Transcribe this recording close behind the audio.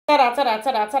Tada.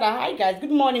 Hi guys,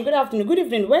 good morning, good afternoon, good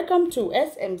evening. Welcome to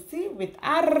SMC with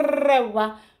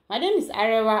Arewa. My name is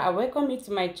Arewa. I welcome you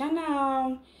to my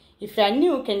channel. If you are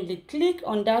new, kindly click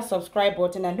on that subscribe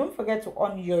button and don't forget to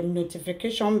on your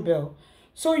notification bell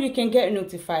so you can get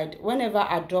notified whenever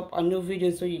I drop a new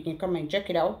video, so you can come and check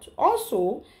it out.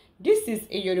 Also, this is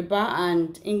a Yoruba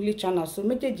and English channel, so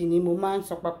thank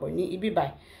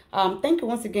you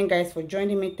once again, guys, for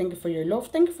joining me. Thank you for your love.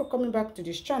 Thank you for coming back to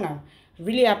this channel.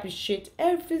 Really appreciate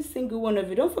every single one of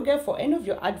you. Don't forget, for any of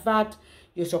your advert,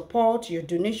 your support, your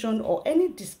donation, or any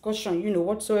discussion,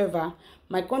 whatsoever,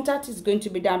 my contact is going to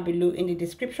be down below in the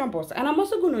description box, and I'm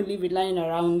also going to leave it lying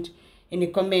around in the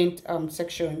comment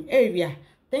section area.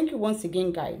 Thank you once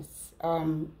again, guys.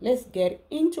 Let's get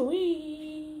into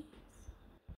it.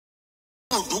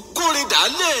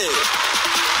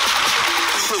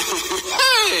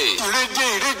 ìrèdè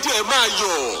ẹ máa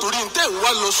yọ̀ torí ntẹ́ ń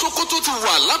wá lọ Sókótó ti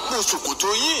wà lápò ṣòkòtò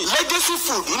yín. Legacy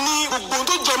Food ní gbogbo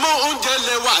tó jọmọ́ oúnjẹ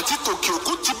lẹ́wà àti tòkè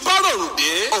òkun ti bá rọrùn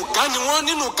dé. Ọ̀gá ni wọ́n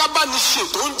nínú kábàánì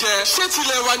ṣètò oúnjẹ, ṣé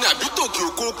tilẹ̀ wa ni àbí tòkè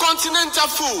òkun Continental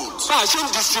Foods. Bá a ṣe ń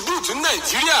distribute ní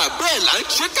Nàìjíríà bẹ́ẹ̀ là ń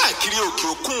ṣe káàkiri òkè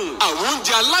òkun. Àwọn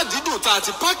oúnjẹ aládìídùn tá a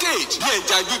ti package bí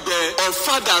ẹja gbígbẹ,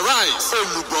 ọ̀fadà rice,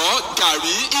 èlùbọ́,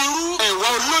 gàrí, irú, ẹ̀wà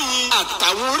olóyin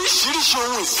àtàwọn oríṣiríṣi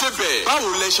ohun ìsebẹ̀. Báwo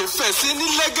lẹ ṣe fẹ́ sí ní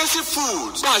Legacy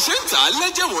Foods? Bá a ṣe ń tà á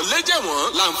lẹ́jẹ̀wọ̀n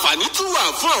láǹfààní tún wà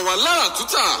fún àwọn alára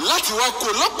tútà láti wá kó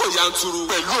lọ́pọ̀ yanturu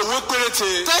pẹ̀lú owó péréte.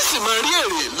 Tẹ́sí máa rí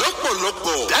èrè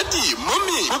lọ́pọ̀lọpọ̀. Dádì,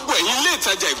 mọ́mì, gbogbo ẹ̀yin ilé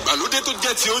ìtajà ìgbàlódé tó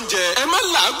jẹ́ ti oúnjẹ, ẹ má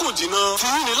làágùn jìnnà. Tí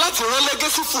yín ni láti rán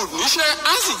Legacy Food níṣẹ́,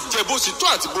 á sì jẹ bó ti tó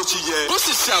àti bó ti yẹ. Bó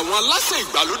sì ṣe àwọn aláṣẹ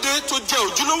ìgbàlódé tó jẹ́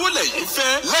ojúlówó lẹ́yìn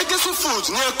fẹ́. Legacy Food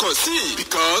ní ẹ kàn sí,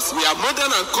 because we are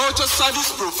modern and culture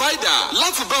service provider.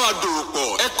 Láti bá wa dòwò pọ̀,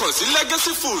 ẹ kàn sí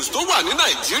Legacy Foods tó wà ní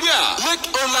Nàìjíríà, Lake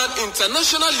Holland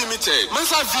International Limited,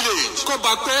 Mesa Village,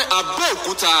 Kọ́bápẹ́,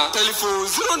 Abẹ́òkúta, telephone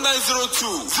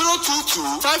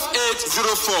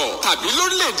 0902-022-5804, tàbí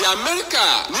lórílẹ̀‐èdè Amẹ́ríkà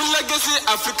ní Legacy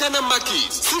Africana Market,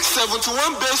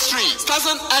 671 Bay Street,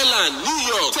 Staten Island, New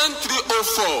York,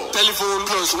 10304, telephone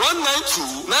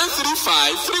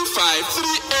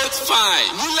 +192-935-35385.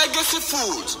 Ní Legacy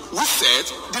Foods, we set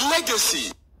the legacy.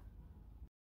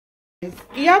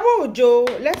 Iyabo Ojo,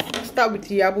 let's start with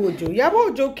Iyabo Ojo. Iyabo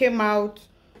Ojo came out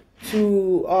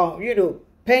to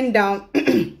pen down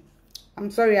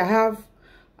I'm sorry, I have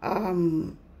a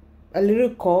little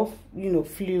cough,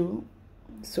 flu,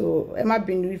 so Emma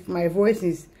been with my voice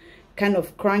is kind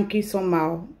of cranky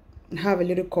somehow. I have a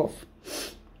little cough.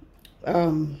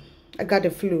 I got the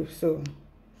flu. So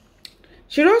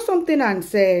she wrote something and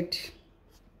said,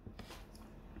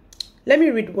 let me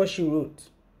read what she wrote,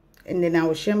 and then I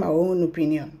will share my own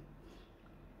opinion.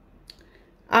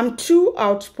 I'm too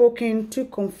outspoken, too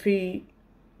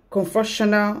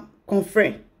confrontational,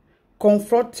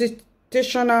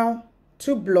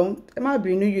 too blunt.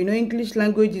 English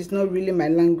language is not really my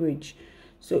language.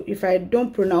 So if I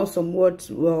don't pronounce some words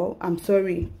well, I'm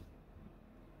sorry.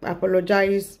 I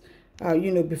apologize,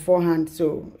 beforehand.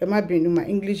 So my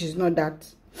English is not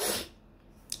that.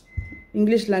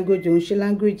 English language,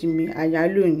 language in me,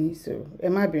 so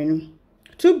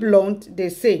too blunt, they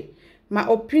say. My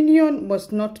opinion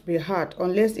must not be heard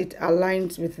unless it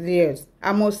aligns with theirs.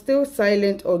 I must stay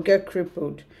silent or get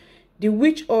crippled. The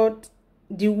witch art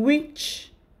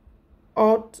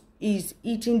is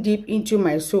eating deep into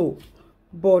my soul.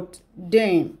 But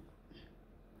damn,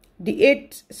 the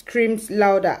hate screams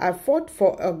louder. I fought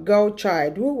for a girl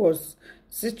child who was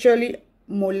sexually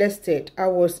molested. I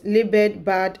was labeled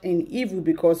bad and evil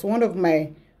because one of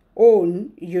my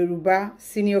own Yoruba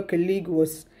senior colleague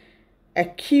was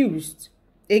accused.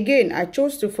 Again, I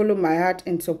chose to follow my heart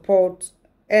and support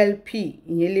LP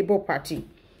in a Labour Party,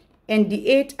 and the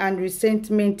hate and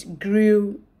resentment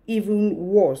grew even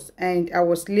worse, and I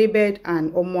was labeled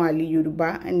an Omoali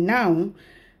Yoruba, and now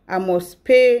I must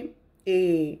pay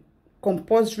a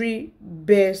compulsory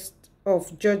best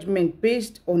of judgment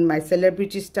based on my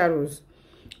celebrity status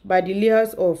by the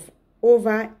layers of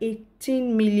over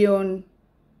 18 million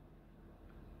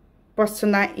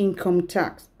personal income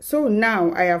tax. So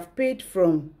now I have to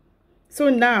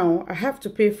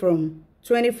pay from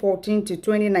 2014 to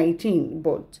 2019,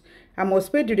 but I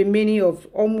must pay the remaining of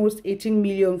almost 18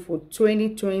 million for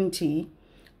 2020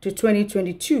 to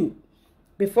 2022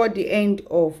 before the end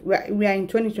of, we are in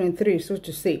 2023, so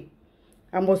to say.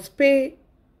 I must pay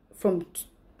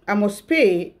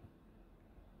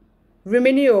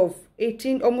remaining of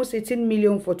almost 18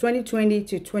 million for 2020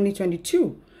 to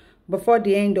 2022 before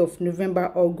the end of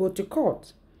November, or go to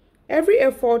court. Every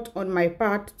effort on my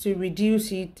part to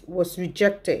reduce it was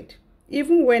rejected,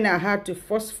 even when I had to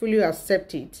forcefully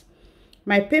accept it.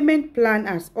 My payment plan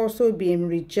has also been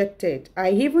rejected.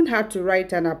 I even had to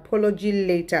write an apology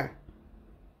letter.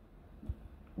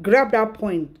 Grab that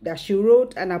point that she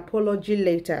wrote an apology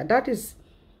letter. That is,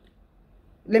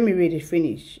 let me read it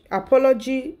finish.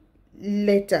 Apology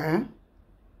letter.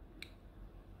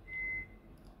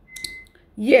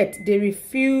 Yet they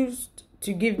refused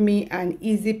to give me an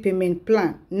easy payment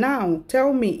plan. Now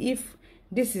tell me if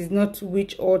this is not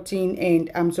witch hunting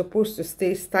and I'm supposed to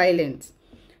stay silent.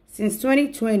 Since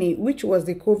 2020, which was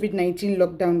the COVID-19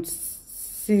 lockdown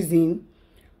season,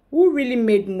 who really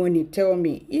made money? Tell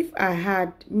me. If I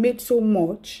had made so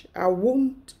much, I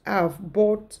wouldn't have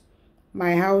bought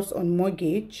my house on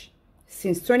mortgage.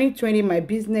 Since 2020, my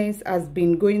business has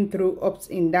been going through ups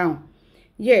and downs.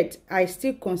 Yet, I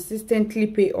still consistently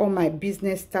pay all my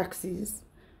business taxes,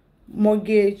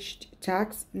 mortgage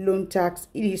tax, loan tax,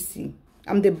 etc.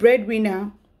 I'm the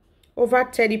breadwinner. Over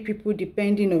 30 people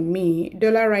depending on me.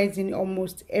 Dollar rising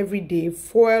almost every day.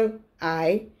 Fuel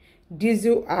high,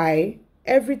 diesel high,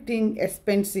 everything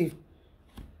expensive.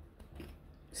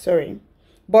 Sorry.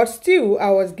 But still,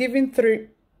 I was given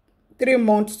three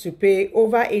months to pay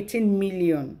over 18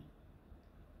 million.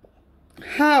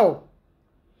 How?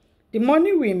 The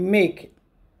money we make,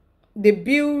 the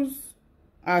bills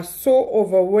are so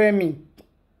overwhelming.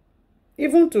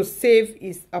 Even to save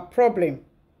is a problem.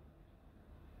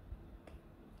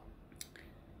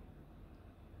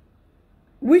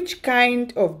 Which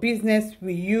kind of business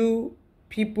will you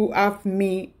people have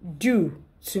me do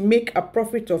to make a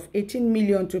profit of 18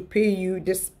 million to pay you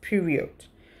this period?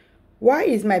 Why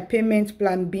is my payment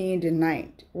plan being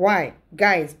denied? Why?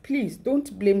 Guys, please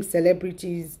don't blame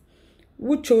celebrities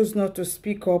who chose not to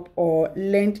speak up or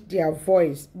lend their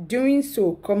voice. Doing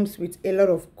so comes with a lot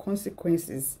of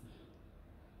consequences.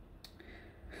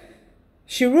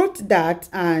 She wrote that,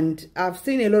 and I've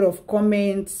seen a lot of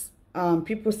comments,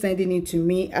 people sending it to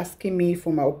me, asking me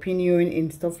for my opinion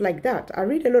and stuff like that. I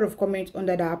read a lot of comments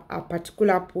under that a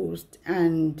particular post,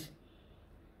 and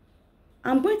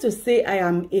I'm going to say I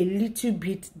am a little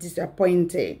bit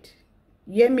disappointed.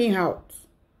 Hear me out.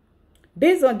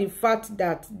 Based on the fact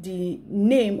that the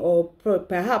name, or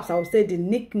perhaps I would say the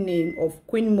nickname of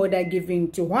Queen Mother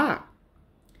given to her,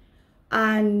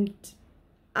 and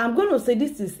I'm going to say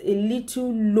this is a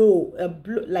little low,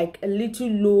 like a little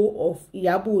low of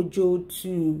Iyabo Ojo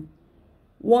to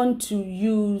want to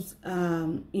use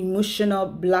emotional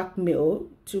blackmail,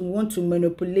 to want to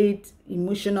manipulate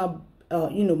emotional,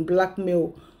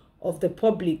 blackmail of the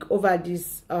public over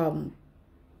this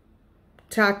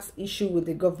tax issue with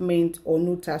the government or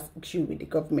no tax issue with the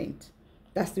government.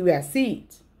 That's the way I see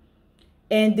it.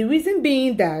 And the reason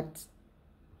being that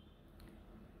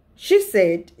she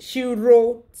said she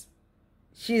wrote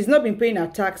she's not been paying her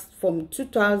tax from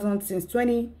 2000 since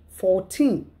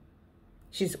 2014.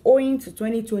 She's owing to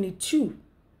 2022.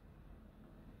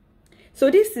 So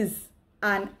this is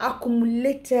an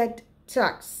accumulated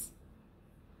tax.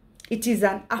 It is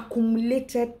an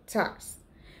accumulated tax.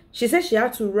 She said she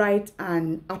had to write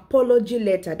an apology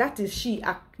letter. That is she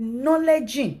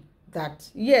acknowledging that,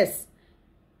 yes,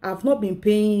 I've not been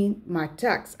paying my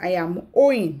tax. I am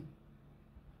owing.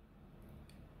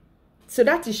 So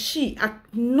that is she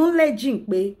acknowledging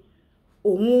pé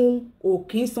òun ò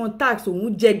kí san tax,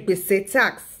 òun jẹ gbèsè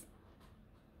tax.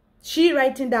 She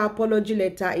writing that apology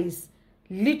letter is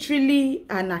literally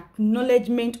an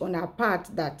acknowledgement on her part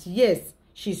that, yes,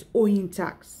 she's owing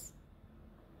tax.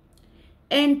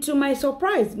 And to my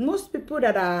surprise, most people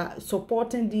that are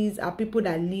supporting these are people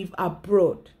that live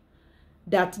abroad,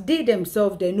 that they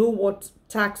themselves, they know what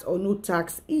tax or no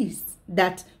tax is.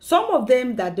 That some of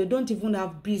them that they don't even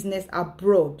have business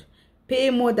abroad pay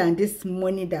more than this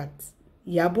money that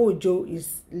Iyabo Ojo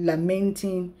is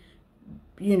lamenting,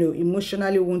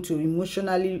 emotionally want to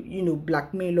emotionally,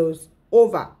 blackmail us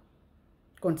over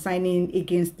consigning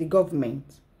against the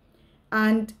government.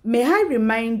 And may I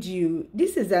remind you,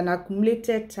 this is an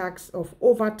accumulated tax of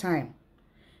overtime.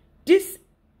 This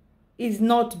is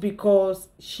not because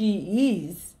she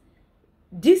is.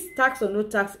 This tax or no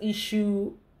tax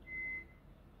issue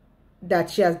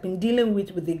that she has been dealing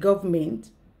with the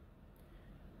government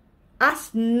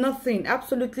has nothing,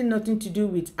 absolutely nothing to do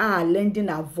with her lending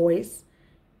her voice.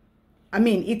 I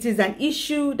mean, it is an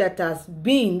issue that has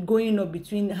been going on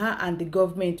between her and the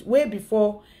government way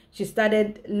before she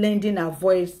started lending her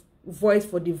voice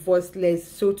for the voiceless,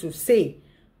 so to say,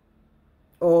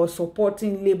 or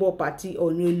supporting Labour Party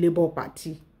or no Labour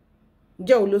Party.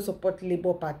 Ijo lo support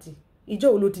Labour Party.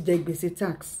 Ijo lo ti jẹ gbèsè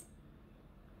tax.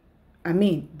 I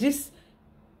mean,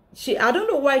 I don't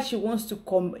know why she wants to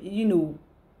come,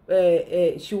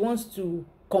 she wants to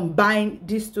combine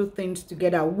these two things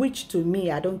together, which to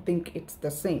me, I don't think it's the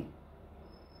same.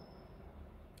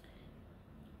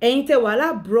 And while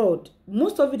abroad,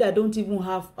 most of you that don't even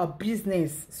have a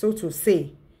business, so to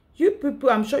say, you people,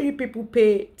 I'm sure you people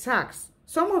pay tax.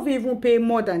 Some of you even pay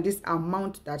more than this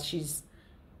amount that she's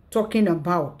talking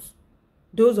about.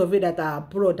 Those of you that are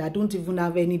abroad that don't even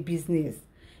have any business.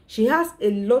 She has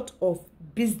a lot of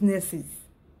businesses.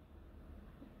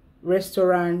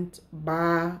 Restaurant,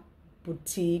 bar,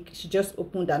 boutique. She just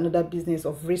opened another business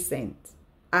of recent.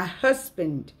 Her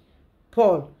husband,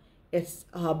 Paul, is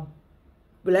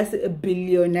let's say a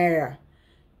billionaire.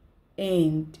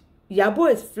 And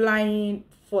Iyabo is flying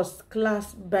first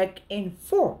class back and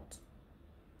forth.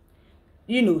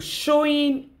 You know,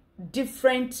 showing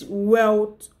different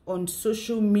wealth on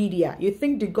social media. You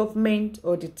think the government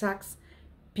or the tax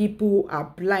people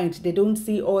are blind? They don't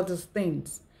see all these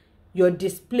things. Your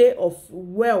display of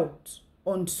wealth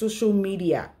on social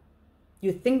media.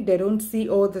 You think they don't see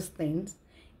all these things?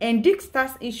 And this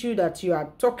tax issue that you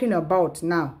are talking about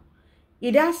now,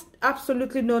 it has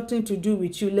absolutely nothing to do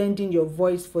with you lending your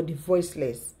voice for the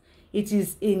voiceless. It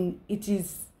is an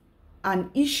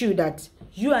issue that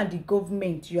you and the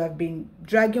government, you have been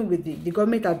dragging with the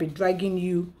government have been dragging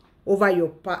you over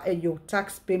your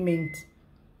tax payment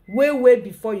way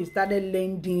before you started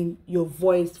lending your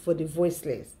voice for the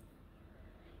voiceless.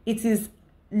 It is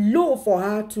low for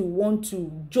her to want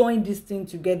to join this thing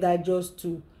together just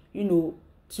to, you know,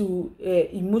 to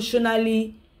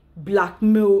emotionally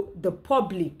blackmail the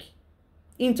public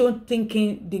into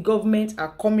thinking the government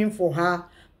are coming for her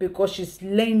because she's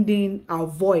lending her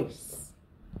voice.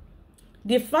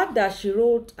 The fact that she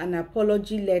wrote an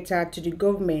apology letter to the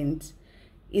government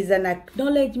is an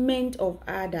acknowledgement of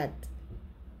her that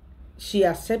she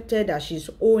accepted that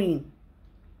she's owing.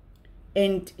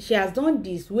 And she has done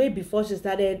this way before she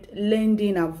started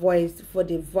lending her voice for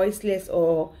the voiceless,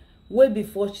 or way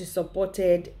before she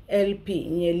supported LP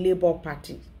in a Labour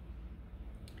Party.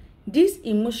 This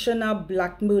emotional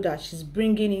blackmail that she's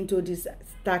bringing into this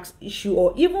tax issue,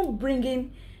 or even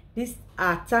bringing this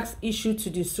tax issue to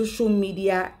the social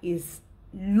media, is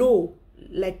low,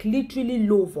 like literally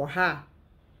low for her.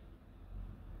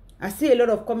 I see a lot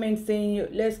of comments saying,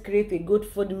 let's create a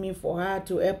GoFundMe for her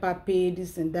to help her pay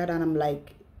this and that. And I'm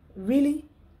like, really?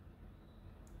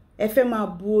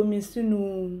 FMA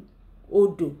Buomisunu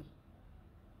Odo.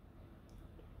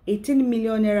 18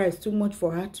 million naira is too much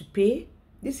for her to pay.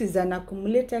 This is an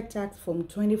accumulated tax from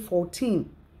 2014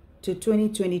 to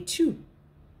 2022.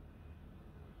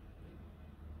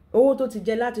 Oh, to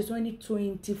Tijela to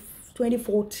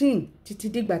 2014. Titi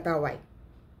Digbatawai.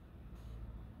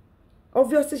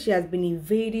 Obviously, she has been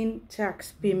evading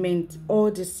tax payment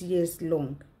all these years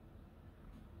long.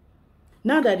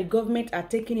 Now that the government are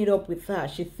taking it up with her,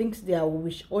 she thinks they are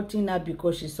wish-hurting her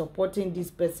because she's supporting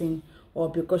this person or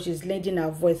because she's lending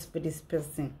her voice for this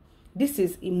person. This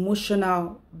is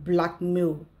emotional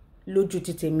blackmail.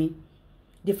 The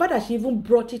fact that she even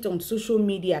brought it on social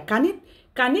media, can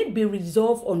it be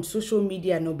resolved on social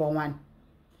media? Number one,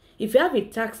 if you have a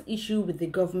tax issue with the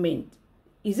government,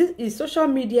 is social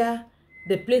media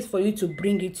the place for you to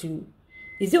bring it to?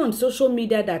 Is it on social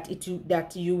media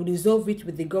that you resolve it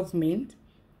with the government?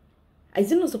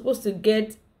 Is it not supposed to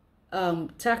get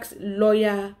tax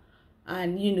lawyer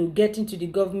and, you know, get into the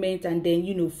government and then,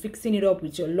 you know, fixing it up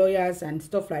with your lawyers and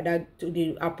stuff like that to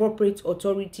the appropriate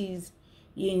authorities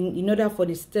in order for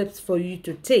the steps for you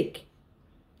to take?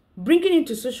 Bringing it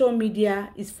to social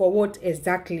media is for what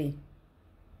exactly?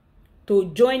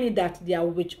 To join it that they are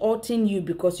witch-hunting you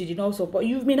because you did not support.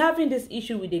 You've been having this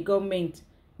issue with the government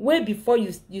way before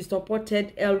you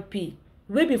supported LP.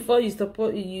 Way before you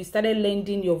started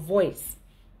lending your voice.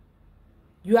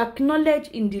 You acknowledge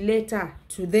in the letter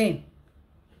to them.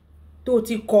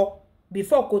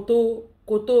 Before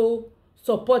Koto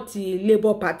support the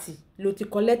Labour Party.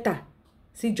 Lotiko letter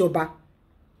si joba.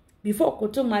 Before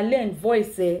Koto ma lend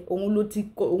voice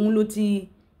ohun loti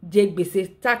jẹ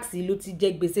gbèsè tax ló ti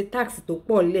jẹ gbèsè tax tó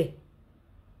pọ̀ lẹ̀.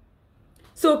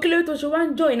 So kí ló tó ṣe wá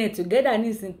ń join it together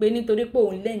nísìn pé nítorí pé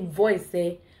òun lend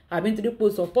voice àbí nítorí pé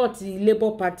support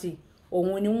Labour Party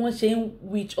òun ni wọ́n ṣe ń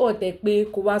witch out pé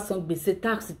kó wá san gbèsè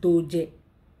tax tó jẹ.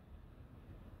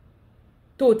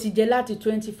 Tó ti jẹ láti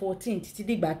 2014 títí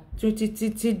dìgbà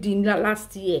títí di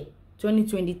last year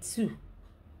 2022.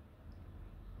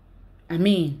 I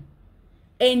mean,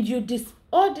 and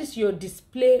all this your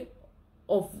display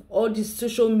of all this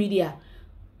social media,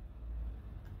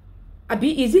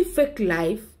 Abi, is it fake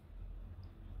life?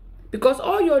 Because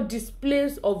all your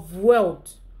displays of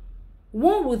wealth,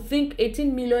 one would think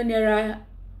 18 million naira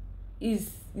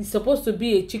is supposed to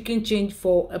be a chicken change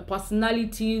for a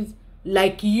personalities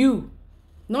like you,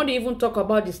 not even talk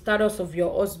about the status of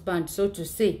your husband, so to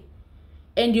say,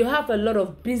 and you have a lot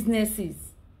of businesses,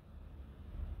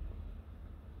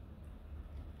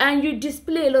 and you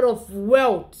display a lot of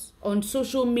wealth on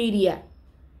social media.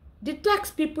 The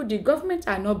tax people, the government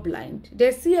are not blind.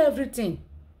 They see everything.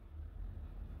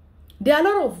 There are a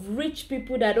lot of rich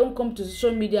people that don't come to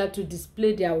social media to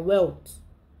display their wealth.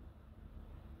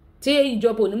 Tí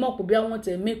ìjọba onímọ̀ kò bí àwọn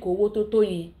tẹ̀ make owó tó tó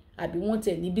yẹn, àbí wọ́n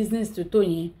tẹ̀ ní business tó tó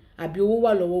yẹn, àbí owó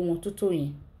wà lọ́wọ́ wọn tó tó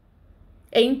yẹn.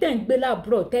 Ẹ̀yin tẹ̀ ń gbé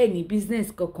láàbúrò tẹ̀ ní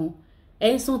business kankan,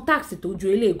 ẹ̀ ń san tax tó ju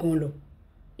eléyìí gan lọ.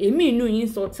 Èmi inú yín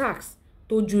san tax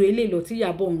tó ju eléyìí lọ tí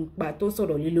Iyabo ń pa tó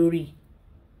sọ̀rọ̀ lé lórí.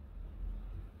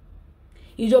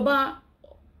 Ìjọba,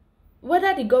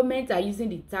 whether the government are using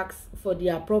the tax for the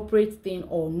appropriate thing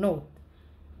or not,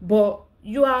 but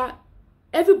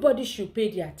everybody should pay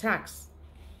their tax.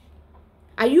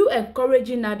 Are you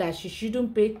encouraging her that she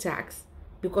shouldn't pay tax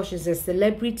because she's a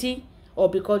celebrity, or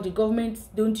because the government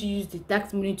don't use the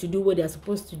tax money to do what they're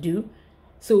supposed to do?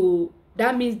 So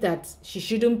that means that she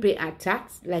shouldn't pay her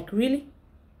tax? Like, really?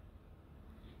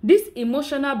 This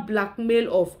emotional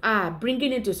blackmail of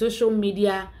bringing it to social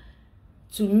media,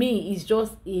 to me, is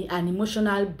just an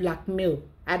emotional blackmail.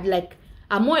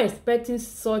 I'm more expecting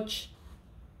such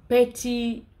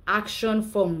petty action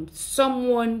from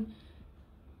someone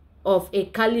of a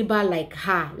caliber like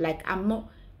her. Like, I'm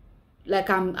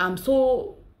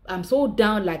so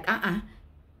down. Like,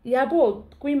 Iyabo,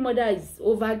 Queen Mother is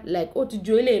over. Like, ó ti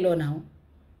ju eléyìí lọ now.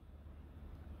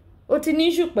 Ó ti ní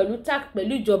issue pẹ̀lú tax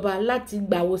pẹ̀lú ìjọba láti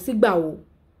gbàwó sí gbàwó.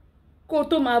 Kó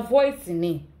tó máa voice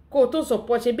ni, kó tó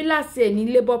support ṣe bí last year ní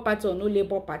Labour Party or no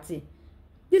Labour Party.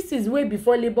 This is way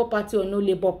before Labour Party or no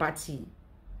Labour Party.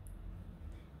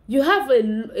 You have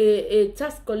a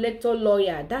tax collector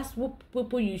lawyer. That's what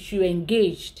people you should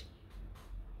engage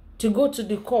to go to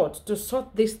the court to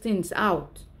sort these things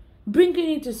out. Bringing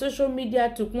it to social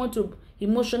media to want to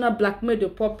emotional blackmail the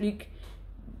public,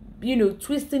 you know,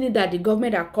 twisting it that the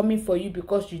government are coming for you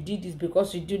because you did this,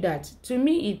 because you do that. To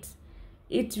me,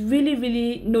 it's really,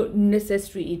 really not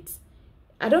necessary.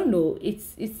 I don't know.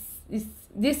 It's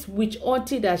this witch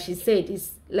auntie that she said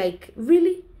is like,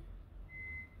 really?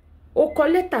 O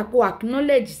koleta ko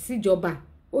acknowledge síjọba.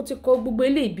 O ti kọ gbogbo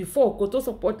eléyìí before kó tó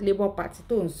support Labour Party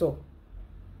tó ń sọ.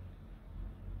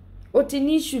 O ti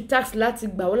ní issue tax láti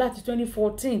gbà ó láti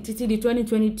 2014 títí di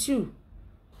 2022.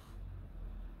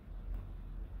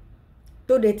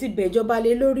 Tó dẹ̀ ti bẹ̀jọba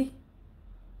lé lórí.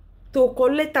 Tó kọ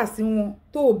lẹ́tà sí wọn,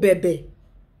 tó bẹ̀bẹ̀.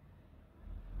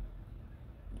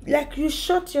 Like, you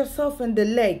shot yourself in the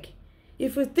leg.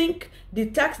 If you think the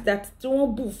tax that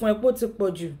wọ́n bù fún ẹ pé ó ti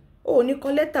pọ̀ jù, o ní kọ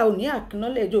lẹ́tà, o ní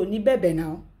acknowledge, o ní bẹ̀bẹ̀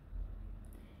now.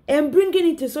 And bringing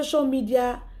it to social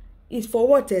media is for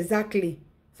what exactly?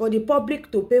 For the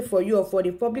public to pay for you, or for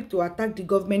the public to attack the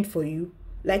government for you?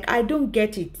 Like, I don't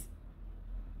get it.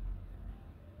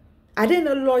 I don't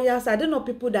know lawyers, I don't know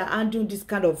people that handle this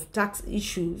kind of tax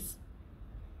issues.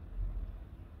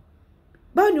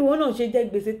 Báwo ni wọ́n náà ṣe jẹ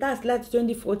gbèsè tax láti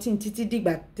 2014 títí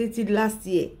dìgbà títí last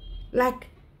year? Like,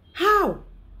 how?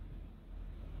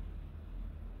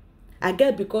 I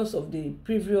get because of the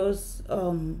previous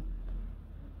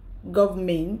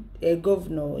government,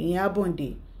 governor Iyabo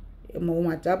Ojo,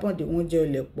 wọ́n jẹ́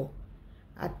olè pọ̀.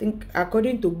 I think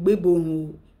according to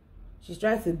Gbebo, she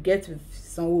tries to get with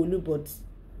Sanwo, but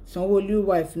Sanwo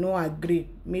wife no agree.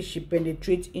 Make she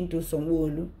penetrate into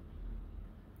Sanwo.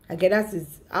 I guess that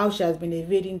is how she has been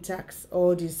evading tax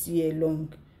all this year long.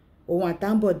 Ohun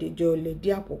àtàǹbọ̀dé jẹ́ olè dí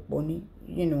àpòpọ̀ ni,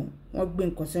 you know, wọ́n gbé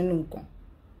nǹkan sínú nǹkan.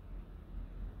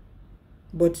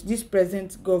 But this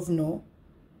present governor,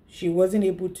 she wasn't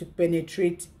able to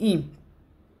penetrate him.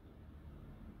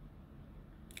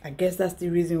 I guess that's the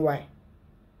reason why.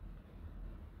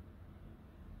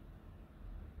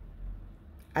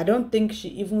 I don't think she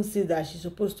even sees that she's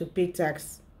supposed to pay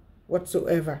tax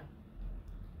whatsoever.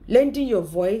 Lending your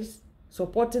voice,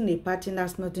 supporting a party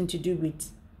has nothing to do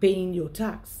with paying your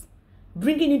tax.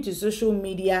 Bringing it to social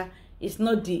media is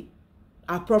not the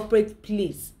appropriate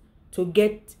place to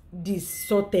get this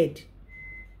sorted.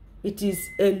 It is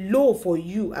a law for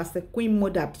you as a queen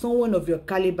mother, someone of your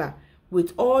caliber,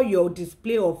 with all your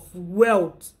display of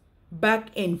wealth back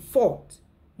and forth.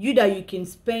 You that you can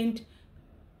spend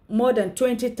more than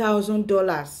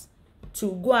 $20,000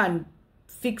 to go and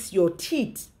fix your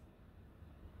teeth.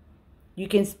 You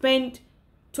can spend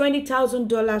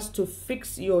 $20,000 to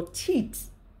fix your teeth.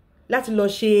 Láti lọ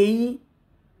ṣe eyín.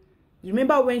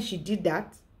 Remember when she did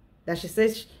that? That she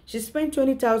says she spent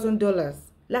 $20,000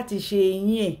 láti ṣe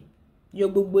eyín ẹ̀. Yọ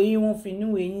gbogbo eyín wọn fi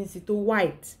inú eyín sí tó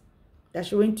white. That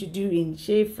she went to do in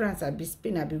France, àbí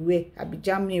Spain, àbí where, àbí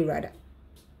Germany rather.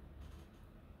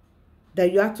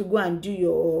 that you have to go and do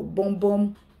your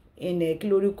bomb in a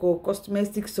calorical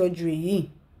cosmetic surgery.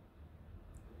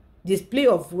 Display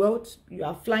of wealth, you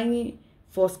are flying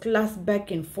first class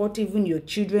back and forth, even your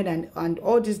children, and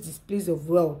all these displays of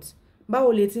wealth.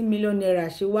 Báwo lè tí million naira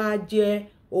ṣe wá jẹ́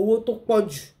owó tó pọ̀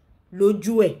jù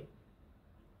lójú ẹ̀?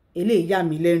 Eléyìí yà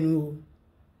mí lẹ́nu o.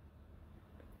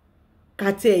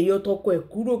 Kate yo toko ẹ̀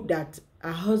kúrò that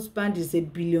her husband is a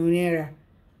billionaire,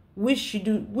 which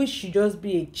should just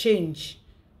be a change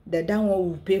that one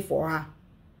will pay for her.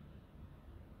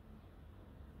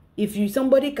 If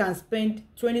somebody can spend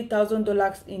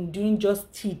 $20,000 in doing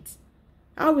just teeth,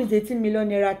 how is 18 million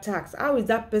naira tax? How is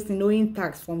that person owing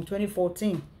tax from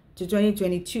 2014 to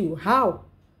 2022? How?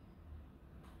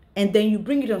 And then you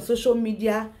bring it on social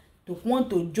media to want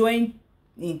to join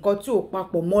in kotu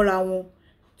papo mora won,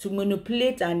 to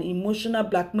manipulate and emotional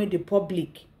blackmail the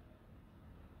public.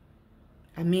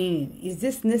 I mean, is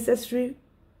this necessary?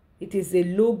 It is a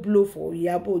low blow for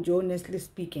Iyabo Ojo, honestly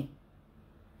speaking.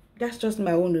 That's just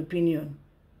my own opinion.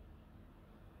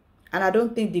 And I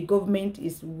don't think the government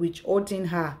is withholding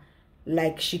her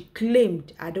like she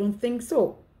claimed. I don't think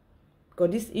so.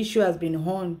 Because this issue has been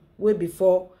on way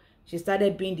before she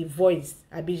started being the voice.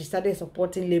 I mean, she started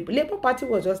supporting Labour. Labour Party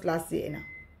was just last year now.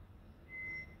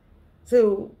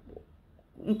 So,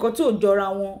 nǹkan tí ò jọra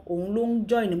wọn, òun ló ń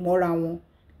join mọ́ra wọn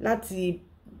láti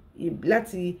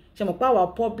ṣe mọ̀ pé our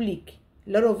public,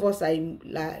 a lot of us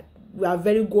we are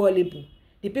very gullible.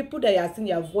 The people that you are seeing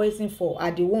you are voicing for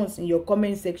are the ones in your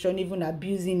comment section even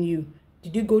abusing you.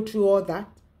 Did you go through all that?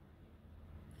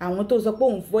 And what was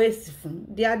upon voice from?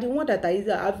 They are the ones that are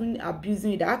either having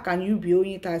abusing it. How can you be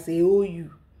owing it as a OU?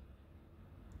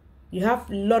 You have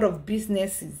a lot of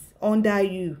businesses under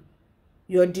you.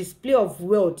 Your display of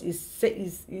wealth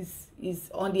is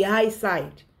on the high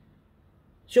side.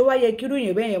 So why you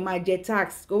kidding when you might get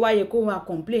tax? Go why you come and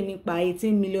complaining by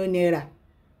 18 million naira?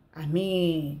 I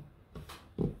mean,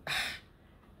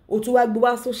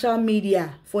 Otuwagbuwa social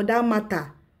media for that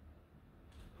matter.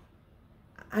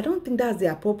 I don't think that's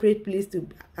the appropriate place to.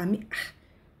 I mean,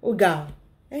 oh God.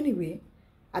 Anyway,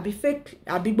 I be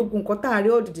gbogbo nǹkan tá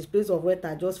all the displays of wealth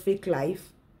are just fake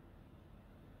life.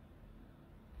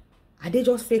 Are they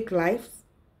just fake lives?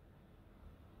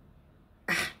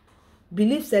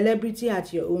 Believe celebrity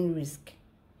at your own risk.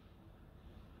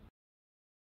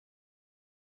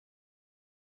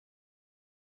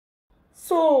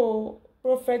 So,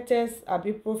 prophetess,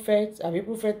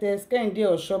 prophetess, Kehinde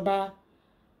Oshoba,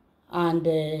 and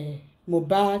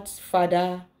Mohbad's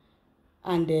father,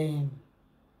 and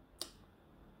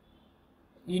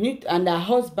and her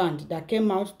husband that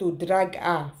came out to drag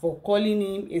her for calling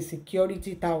him a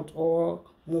security tout or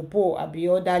Mopo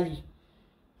Abiodali.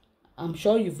 I'm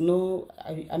sure you've know.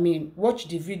 I mean, watch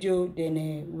the video,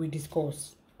 then we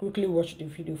discuss. Quickly watch the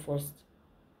video first.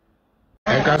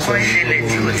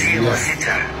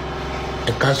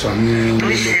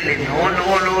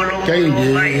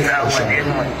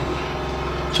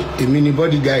 Èmi ni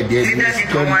bodyguard there ní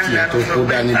security tó kó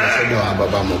dání lọ sọ́dọ̀ àwọn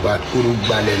bàbá Mohbad kúrú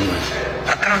gbá lẹ́nu ẹ̀.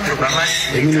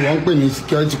 Èmi ni wọ́n ń pè ní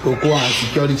security kókó àwọn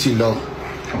security lọ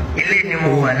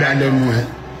kúrú gbá lẹ́nu ẹ̀.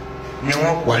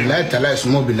 Wàláì tàláì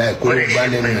súnmọ́ bìláì kúrú gbá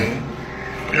lẹ́nu ẹ̀.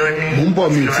 Mo ń bọ̀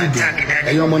mi ti dùn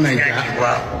ẹ̀yin ọmọ Nàìjíríà.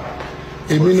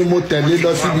 Èmi ni mo tẹ̀lé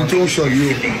lọ síbi tó ń sọ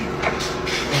yìí o.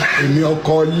 Èmi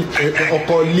ọkọ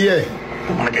ilé ẹ̀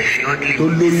tó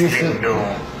lóyún fún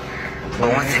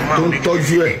tó ń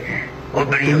tọ́jú ẹ̀ tó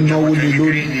ń náwó lé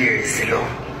lórí.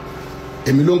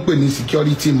 Èmi ló ń pè ní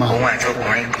security man.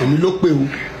 Èmi ló pè o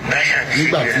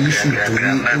nígbà tí iṣu tó ní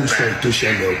ń sọ tó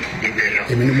ṣẹlẹ̀ o.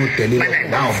 Èmi ni mo tẹ̀lé lọ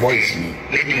láwọn voice mi.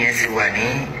 Èmi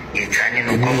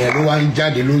yẹn ló wá ń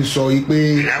jáde ló ń sọ pé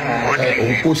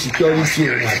òun kó security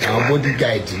òun àtàwọn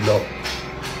bodyguard lọ.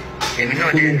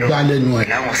 Kó gbá lẹ́nu ẹ̀.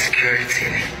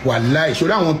 Wàláì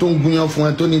ìṣòro àwọn tó ń gúnyán fún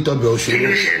ẹ tó ní tọbẹ̀ òṣèré.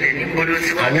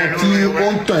 Àwọn tí ó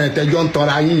ń tàn ẹ̀ tẹ́jọ́ ń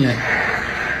tọra yín yẹn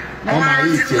wọ́n máa rí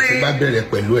ìtì ẹ̀ tó bá bẹ̀rẹ̀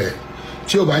pẹ̀lú ẹ̀.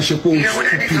 Tí ó bá ṣe pé ó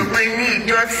stupid,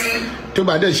 tó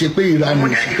bá dẹ̀ ṣe pé ìranù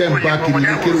ìṣìkẹ́ ń bá kiri ní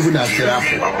kérúbù náà ṣẹra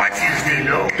fún.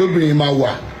 Tóbìnrin máa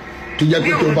wà tó jẹ́ pé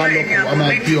tó bá lọ́kọ̀ wá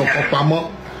máa gbé ọkọ̀ pamọ́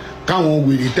káwọn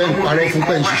wèrè tẹ́ ń parọ́ fún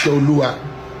pẹ́ ń ṣiṣẹ́ olúwa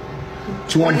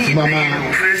tí wọ́n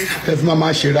fi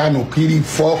máa ṣe ranù kiri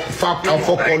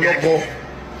fọ́kọ lọ́kọ.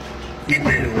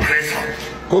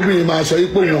 Kóbìnrin máa sọ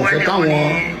pé òun ò fẹ́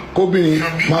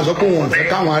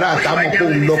káwọn ará àtàmọ̀ pé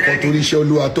òun lọ́kọ torí iṣẹ́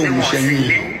olúwa tó ń ṣe yín.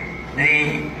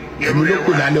 Èmi ló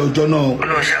pè lálẹ́ ọjọ́ náà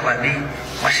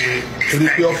torí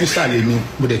pé ọ́fíìsà lè ní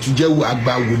mo dẹ̀ tún jẹ́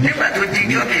àgbà wòlíì.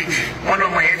 Èmi ló pè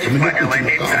tí mo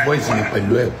ká boys mi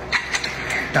pẹ̀lú ẹ̀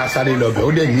tá a sáré lọ bẹ̀ ó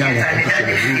dẹ̀ ní àwọn kan tó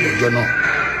ṣẹlẹ̀ ní ọjọ́ náà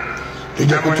tó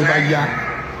jẹ́ pé tó bá yá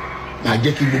màá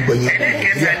jẹ́ kí gbogbo yẹn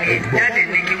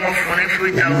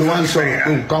ló wá ń sọ̀rọ̀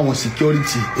pé nǹkan àwọn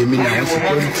security èmi ni àwọn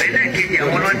security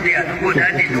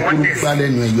kúkúrú gbálẹ̀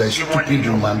nu ẹ̀yọ́ stupid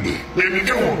woman bẹ̀.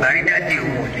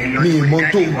 mi ìmọ̀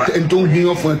tó ń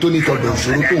gbìyànjú fún ẹ tó ní tọ̀dọ̀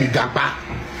ìṣòro tó ń gapá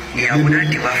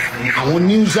àwọn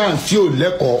nuisance tí ò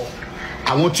lẹ́kọ̀ọ́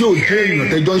àwọn tí ò jẹ́ èèyàn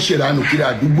tẹ́jọ́ ń ṣèrànù kiri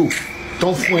àdúgbò tó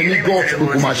ń fún ẹ ní gọ́ọ̀fù pé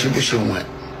kó máa ṣe bó ṣe wọ̀n ẹ̀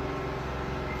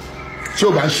tí ò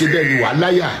bá ń ṣe bẹ́ẹ̀ ni wàá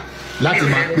láyà láti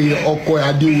máa pe ọkọ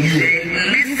adé orí ẹ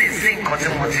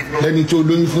lẹ́ni tó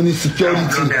lóyún fún ní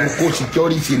security kókó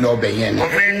security lọ́bẹ̀ yẹn ni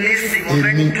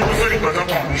èmi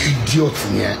idiot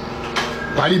yẹn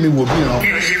parí mi wò bí ràn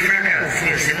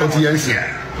ó ti yẹn sìn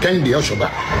Kẹ́hìndé Ọ̀ṣọ́bà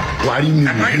wàá rí mi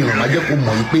wò bí ràn má jẹ́ kó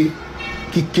mọ̀ yín pé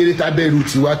kíkéré tábẹ́rù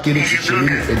tiwa kéré ti ṣe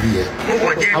nínú ìfẹ́ bí yẹ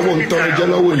àwọn òǹtọ́rọ jẹ́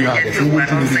lọ́wọ́ èèyàn àbẹ̀fẹ́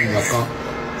wójú lórí èèyàn kan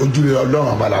ojúlé Ọlọ́run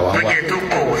àbálà wà wá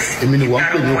èmi ni wọ́n ń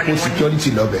pè ní okó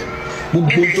security lọ́bẹ̀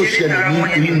gbogbo tó ṣẹlẹ̀ ní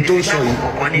ìlú tó ń sọ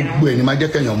yìí gbogbo ẹ̀ ní máa jẹ́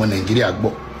kẹ́yìn ọmọ Nàìjíríà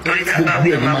gbọ́ gbogbo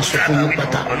ẹ̀ ní máa sọ fún yín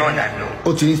pátá ó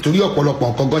ti ní torí ọ̀pọ̀lọpọ̀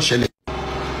nǹkan gan ṣẹlẹ̀.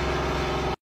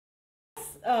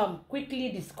 Quickly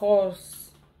discuss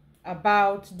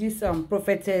about this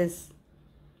prophetess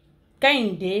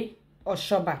Kẹ́hìndé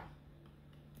Ọ̀ṣọ́bà.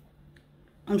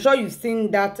 I'm sure you've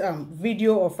seen that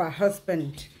video of her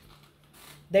husband.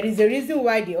 There is a reason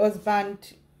why the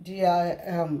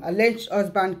alleged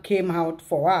husband came out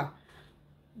for her.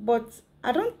 But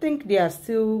I don't think they are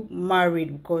still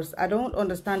married, because I don't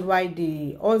understand why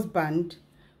the husband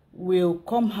will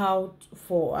come out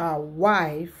for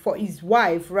his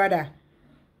wife rather,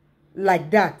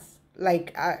 like that.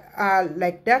 Like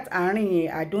that,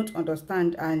 I don't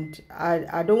understand, and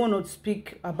I don't want to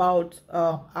speak about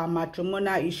a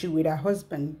matrimonial issue with her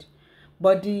husband.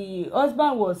 But the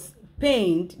husband was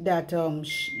pained that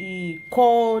she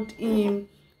called him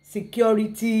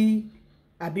security,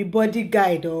 a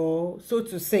bodyguard, or so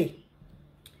to say.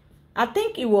 I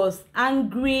think he was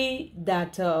angry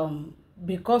that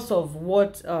because of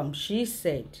what she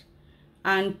said,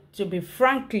 and to be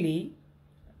frankly,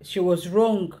 she was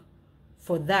wrong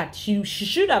for that. She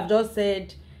should have just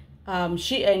said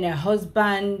she and her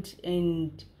husband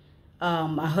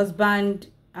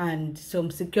and some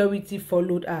security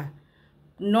followed her,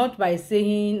 not by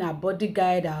saying a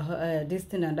bodyguard, this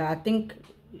thing and that. I think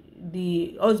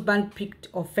the husband picked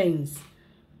offense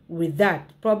with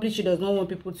that. Probably she does not want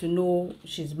people to know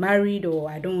she's married,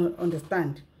 or I don't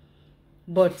understand.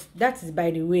 But that is by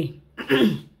the way.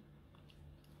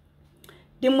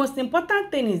 The most important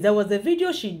thing is there was a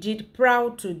video she did prior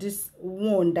to this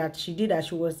one that she did, that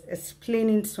she was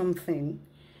explaining something.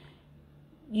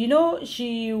 You know,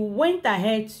 she went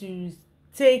ahead to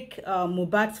take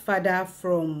Mohbad's father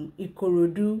from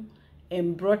Ikorodu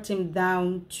and brought him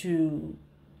down to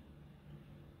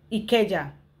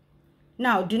Ikeja.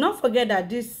 Now, do not forget that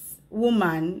this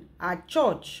woman, her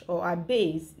church or her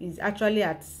base is actually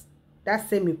at that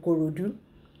same Ikorodu.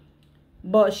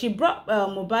 But she brought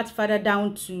Mohbad's father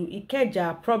down to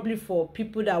Ikeja, probably for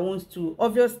people that wants to.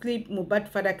 Obviously, Mohbad's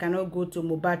father cannot go to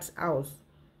Mohbad's house.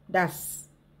 That's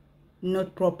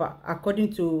not proper,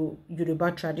 according to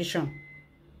Yoruba tradition.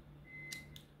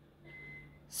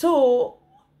 So,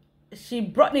 she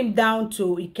brought him down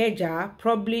to Ikeja,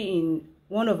 probably in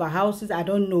one of her houses, I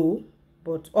don't know.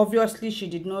 But obviously, she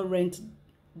did not rent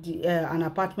an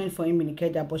apartment for him in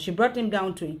Ikeja. But she brought him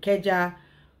down to Ikeja,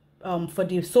 for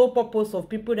the sole purpose of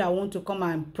people that want to come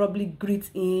and probably greet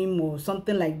him or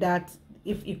something like that,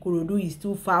 if Ikorodu is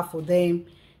too far for them.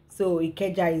 So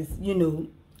Ikeja is, you know,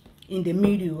 in the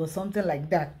middle or something like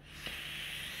that.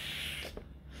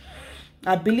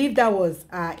 I believe that was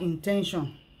our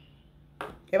intention.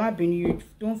 Emma Binu,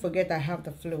 don't forget I have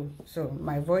the flow, so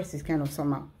my voice is kind of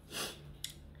somehow.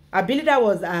 I believe that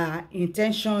was our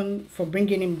intention for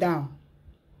bringing him down.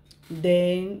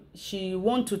 Then she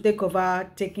want to take over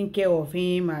taking care of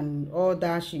him and all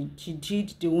that. She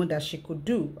did the one that she could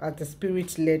do as the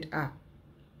spirit led her,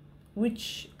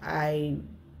 which I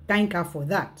thank her for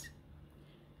that.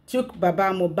 Took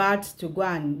Baba Mohbad to go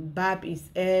and barb his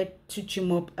hair, touch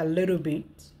him up a little bit.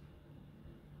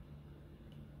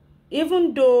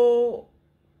 Even though,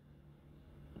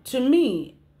 to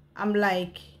me, I'm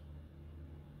like,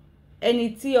 ẹni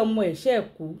tí ọmọ ẹ̀ ṣe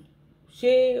kú,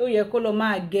 ṣé ó yẹ kó lọ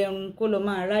máa gẹrun, kó lọ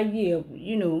máa ráyè,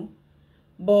 you know.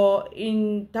 But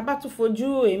in tabatu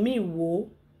fojú èmi wò,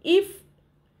 if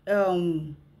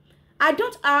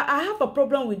I have a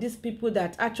problem with these people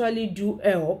that actually do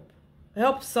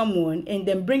help someone and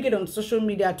then bring it on social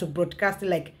media to broadcast it.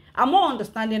 Like, I'm more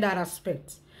understanding that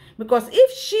aspect. Because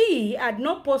if she had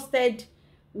not posted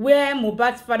where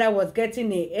Mohbad's father was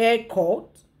getting a haircut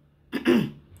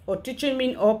or teaching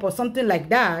me up or something like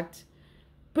that,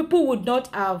 people would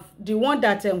not have the one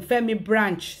that Femi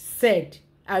Branch said.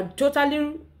 I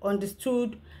totally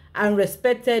understood and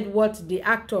respected what the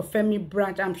actor Femi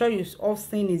Branch, I'm sure you've all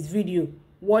seen his video,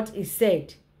 what he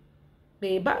said.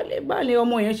 Báàlẹ̀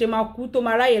ọmọ yẹn ṣe máa kú tó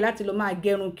máa ráyè láti lọ máa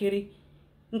gẹrun kiri.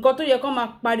 Nǹkan tó yẹ kó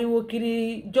máa pariwo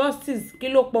kiri justice, kí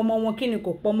ló pọmọ wọn, kí ni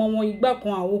kò pọmọ wọn, igbá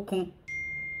kan àwo kan.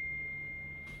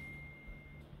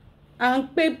 À ń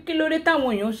pé kí ló dé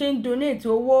táwọn èèyàn ṣe ń donate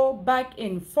owó back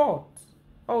and forth.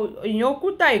 Èèyàn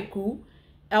kú tàìkú,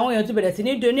 àwọn èèyàn ti bẹ̀rẹ̀ sí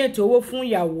ní donate owó fún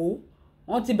ìyàwó,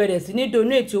 wọ́n ti bẹ̀rẹ̀ sí ní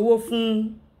donate owó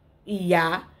fún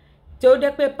ìyá, tí ó dé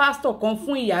pé pastor kan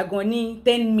fún ìyá gan ní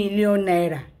 10 million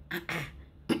naira.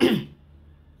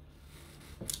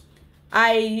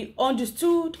 I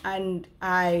understood and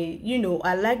I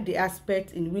like the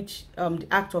aspect in which the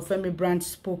actor Femi Branch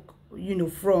spoke,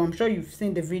 from. I'm sure you've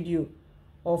seen the video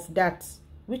of that,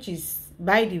 which is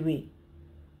by the way.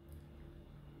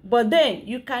 But then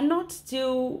you cannot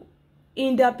still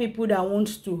hinder people that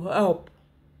want to help.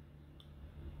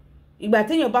 Ìgbà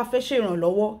téèyàn bá fẹ́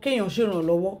ṣèrànlọ́wọ́, kéèyàn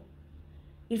ṣèrànlọ́wọ́.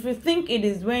 If you think it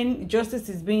is when justice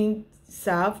is being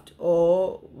served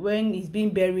or when it's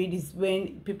being buried is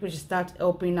when people should start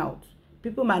helping out,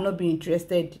 people might not be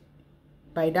interested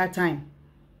by that time.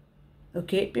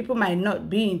 Okay, people might not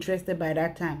be interested by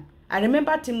that time. I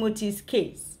remember Timothy's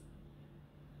case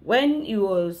when he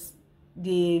was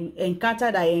the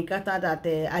encounter that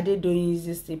Adedoyin used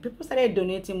to say. People started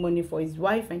donating money for his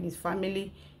wife and his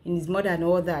family and his mother and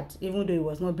all that, even though he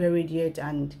was not buried yet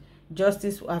and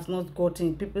justice has not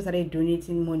gotten. People started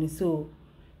donating money. So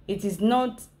it is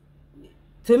not,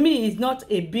 to me, it's not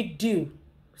a big deal,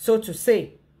 so to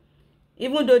say.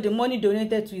 Even though the money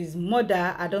donated to his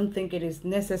mother, I don't think it is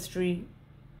necessary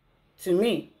to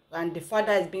me, and the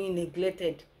father is being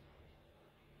neglected.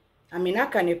 I mean, how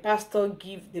can a pastor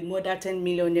give the mother 10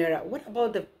 million naira? What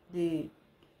about the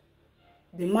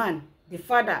man, the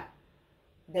father,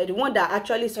 the one that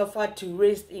actually suffered to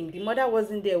raise him? The mother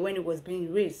wasn't there when he was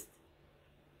being raised.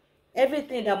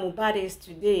 Everything that Mohbad is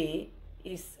today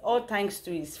is all thanks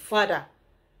to his father,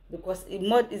 because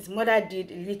his mother did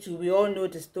little. We all know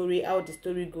the story, how the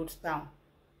story goes down.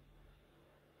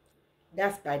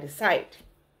 That's by the side.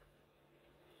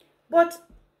 But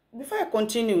before I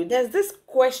continue, there's this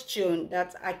question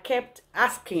that I kept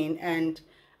asking and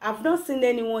I've not seen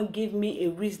anyone give me a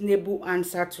reasonable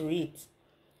answer to it.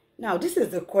 Now, this is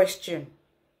the question.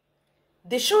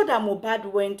 The show that Mohbad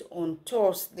went on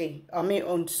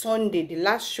on Sunday, the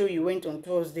last show he went on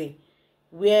Thursday,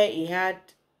 where he had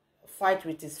a fight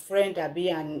with his friend Abi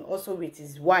and also with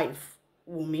his wife,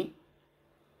 Wumi.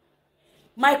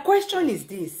 My question is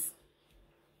this.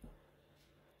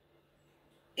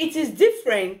 It is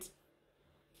different.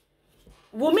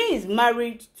 Wumi is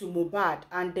married to Mohbad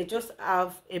and they just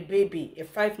have a baby, a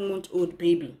 5-month-old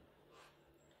baby.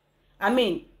 I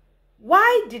mean,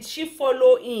 why did she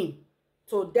follow him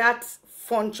to that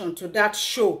function, to that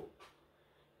show?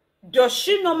 Does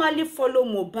she normally follow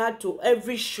Mohbad to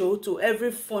every show, to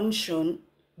every function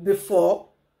before?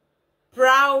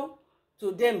 Proud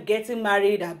to them getting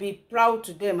married and be proud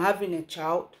to them having a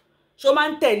child? Ṣó máa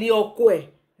ń tẹ̀lé ọkọ ẹ̀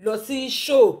lọ sí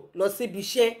show, lọ sí ibi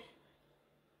iṣẹ́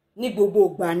ní gbogbo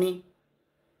ìgbà ni?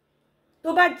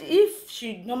 So, but if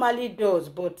she normally does,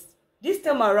 but this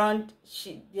time around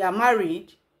they are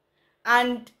married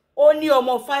and only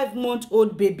ọmọ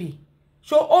 5-month-old baby.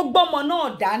 So ó gbọ́mọ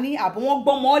náà dání àbí wọ́n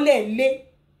gbọ́mọ lẹ̀ ńlé,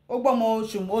 ó gbọ́mọ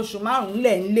oṣù márùn-ún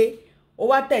lẹ̀ ńlé, ó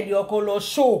wá tẹ̀lé ọkọ lọ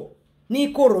show ní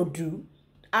Ìkòròdú.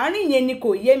 Àárín yẹn ni kò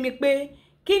yé mi pé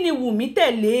kí ni Wùmí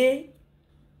tẹ̀lé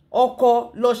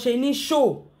ọkọ lọ ṣe ní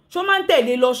show. Ṣó máa ń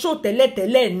tẹ̀lé lọ show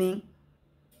tẹ́lẹ̀tẹ́lẹ̀ ni?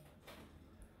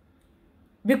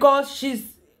 Because she's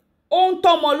ó ń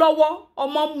tọ́mọ lọ́wọ́,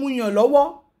 ọmọ múyàn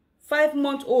lọ́wọ́,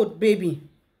 5-month-old baby.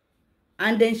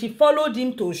 And then she followed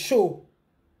him to show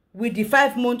with the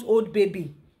 5-month-old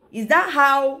baby. Is that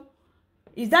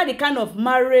the kind of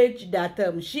marriage that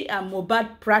she and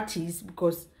Mohbad practice?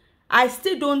 Because I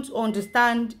still don't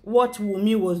understand what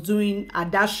Wumi was doing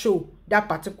at that show that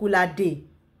particular day.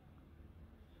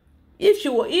 If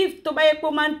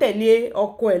Tobayepo man tẹ̀lé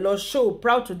ọkọ ẹ̀ lọ show,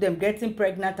 proud to them getting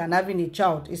pregnant and having a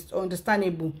child, it's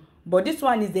understandable. But this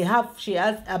one is she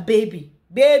has a baby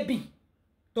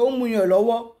tó múyàn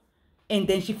lọ́wọ́, and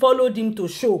then she followed him to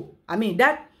show. I mean,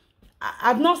 that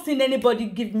I've not seen anybody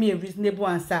give me a reasonable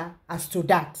answer as to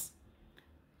that.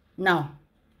 Now,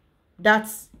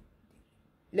 let's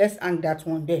hang that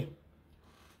one there.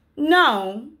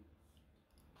 Now,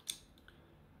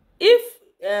 if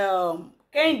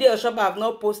Kehinde Oshoba have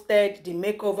not posted the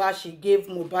makeover she gave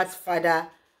Mohbad's father,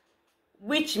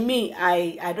 which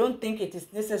I don't think it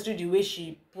is necessary the way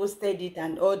she posted it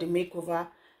and all the makeover.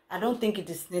 I don't think it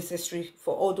is necessary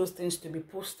for all those things to be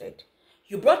posted.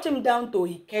 You brought him down to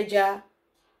Ikeja,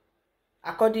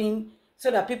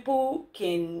 so that people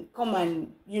can come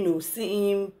and, you know,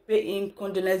 see him, pay him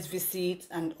condolence visits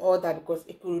and all that, because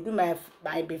it could do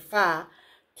might be far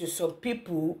to some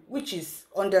people, which is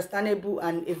understandable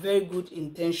and a very good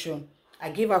intention.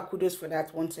 I give her kudos for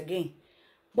that once again.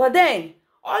 But then,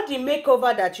 all the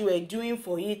makeover that you were doing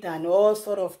for it and all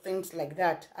sort of things like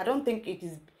that, I don't think it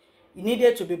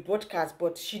needed to be broadcast,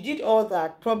 but she did all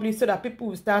that probably so that people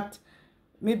will start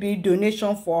maybe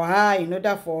donation for her in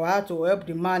order for her to help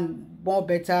the man more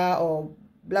better or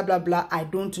blah blah blah. I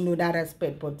don't know that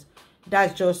aspect, but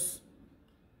that's just,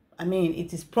 I mean,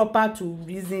 it is proper to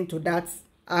reason to that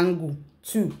angle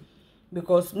too,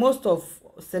 because most of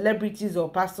celebrities or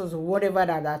pastors or whatever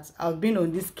that have been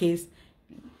on this case,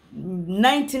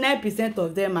 99%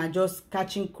 of them are just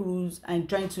catching cruise and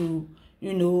trying to,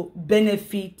 you know,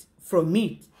 benefit from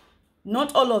it.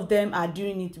 Not all of them are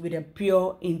doing it with a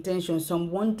pure intention. Some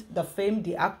want the fame,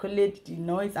 the accolade, the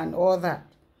noise, and all that.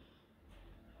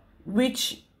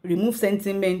 Which remove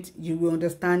sentiment, you will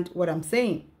understand what I'm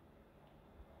saying.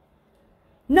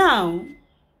 Now,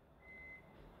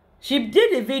 she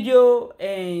did a video,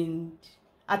 and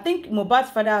I think Mohbad's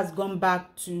father has gone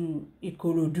back to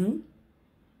Ikorodu.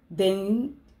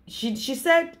 Then she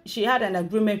said she had an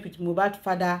agreement with Mohbad's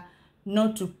father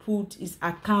not to put his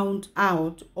account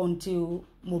out until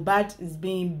Mohbad is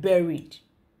being buried.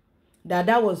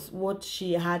 That was what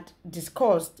she had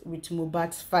discussed with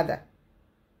Mohbad's father.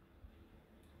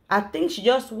 I think she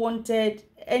just wanted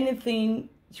anything.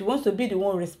 She wants to be the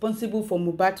one responsible for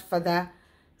Mohbad's father,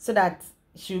 so that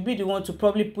she'll be the one to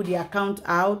probably put the account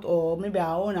out, or maybe her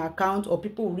own account, or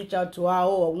people will reach out to her,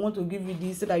 or want to give you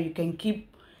this so that you can keep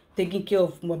taking care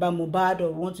of Mohbad,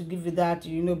 or want to give you that,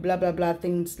 you know, blah blah blah,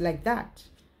 things like that.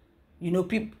 You know,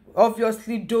 people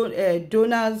obviously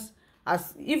donors,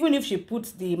 as even if she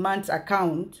puts the man's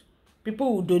account,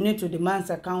 people will donate to the man's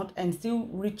account and still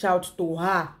reach out to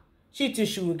her. She too,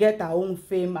 she will get her own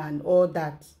fame and all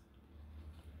that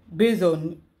based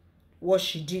on what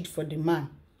she did for the man.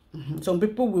 Some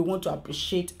people will want to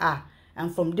appreciate her,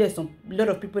 and from there, a lot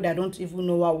of people that don't even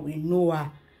know her will know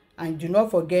her. And do not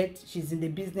forget, she's in the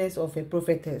business of a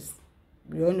prophetess.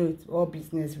 We all know it's all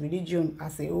business, religion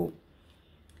as a whole.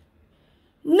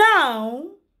 Now,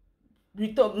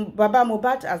 Baba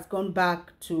Mohbad has gone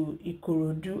back to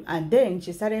Ikorodu, and then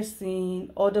she started seeing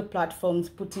other platforms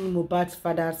putting Mohbad's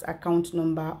father's account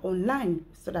number online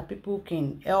so that people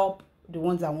can help the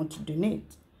ones that want to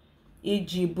donate.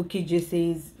 E.g. Bukky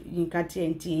Jesse's, Yinka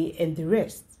TNT, and the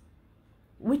rest.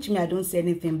 Which I don't see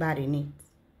anything bad in it.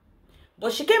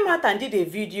 But she came out and did a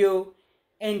video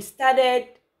and started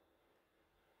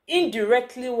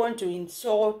indirectly want to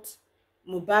insult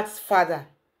Mohbad's father.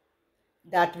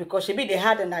 That because they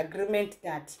had an agreement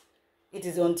that it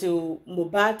is until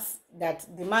Mohbad's, that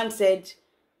the man said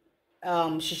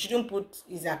she shouldn't put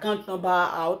his account number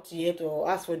out yet or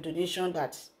ask for donation,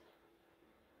 that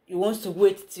he wants to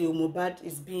wait till Mohbad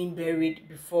is being buried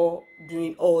before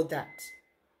doing all that.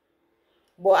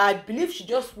 But I believe she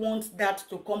just wants that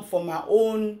to come from her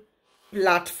own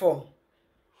platform.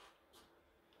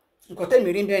 But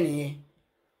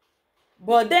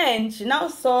then she now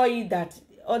saw it that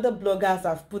other bloggers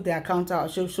have put their account out.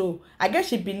 So I guess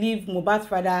she believed Mohbad's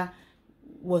father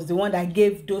was the one that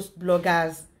gave those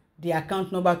bloggers the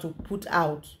account number to put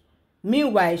out.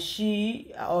 Meanwhile,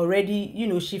 she already, you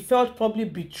know, she felt probably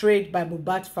betrayed by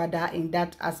Mohbad's father in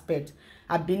that aspect.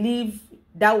 I believe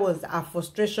that was her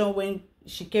frustration when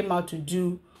she came out to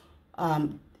do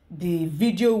the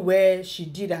video where she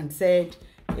did and said,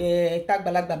 I don't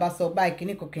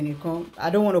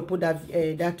want to put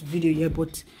that video here,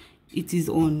 but it is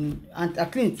on, and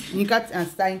at least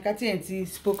Yinka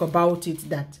spoke about it,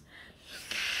 that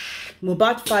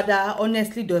Mohbad's father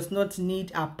honestly does not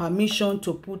need a permission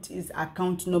to put his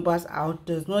account numbers out,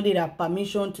 does not need a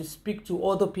permission to speak to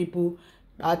other people.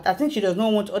 I think she does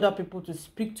not want other people to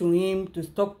speak to him, to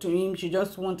talk to him. She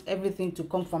just wants everything to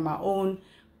come from her own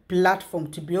platform,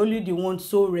 to be only the one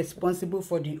so responsible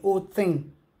for the whole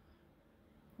thing.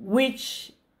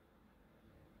 Which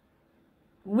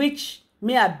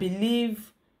me, I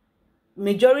believe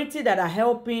majority that are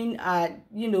helping are,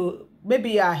 you know,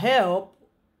 maybe a help.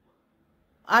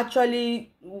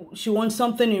 Actually, she wants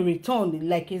something in return,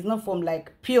 like it's not from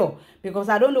like pure, because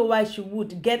I don't know why she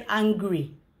would get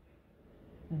angry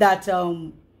that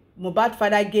Mohbad's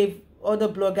father gave other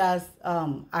bloggers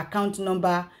account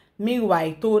number.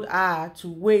 Meanwhile, told her to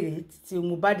wait till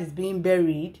Mohbad is being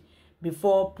buried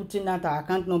before putting out her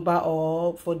account number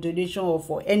or for donation or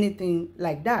for anything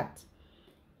like that.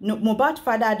 No, Mohbad's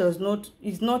father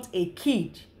is not a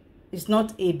kid, is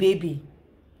not a baby,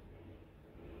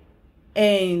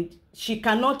 and she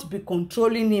cannot be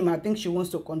controlling him. I think she wants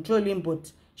to control him,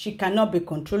 but she cannot be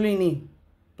controlling him.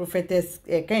 Prophetess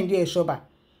Kehinde Eshoba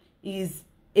is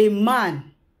a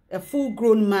man, a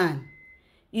full-grown man.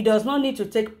 He does not need to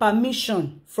take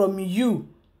permission from you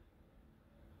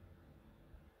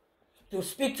to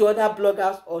speak to other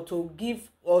bloggers or to give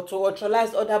or to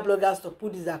authorize other bloggers to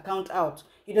put his account out.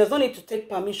 He does not need to take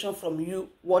permission from you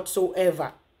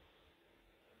whatsoever.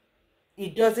 He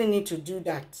doesn't need to do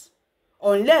that.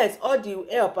 Unless all the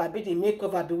help, I be the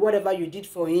makeover, be whatever you did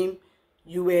for him,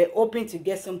 you were hoping to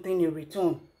get something in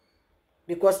return.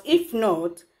 Because if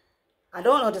not, I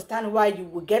don't understand why you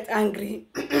would get angry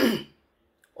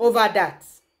over that.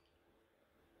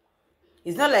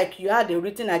 It's not like you had a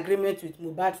written agreement with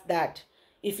Mohbad's dad.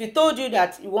 If he told you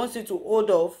that he wants you to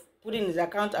hold off putting his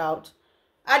account out,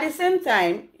 at the same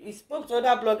time, he spoke to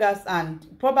other bloggers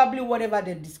and probably whatever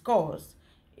they discussed,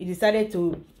 he decided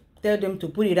to tell them to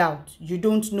put it out. You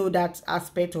don't know that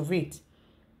aspect of it.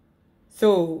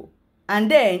 So,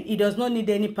 and then he does not need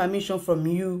any permission from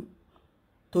you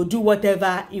to do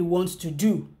whatever he wants to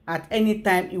do. At any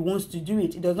time he wants to do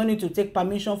it. He does not need to take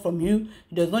permission from you.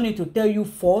 He does not need to tell you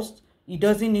first. He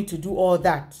doesn't need to do all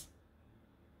that.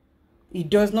 He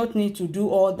does not need to do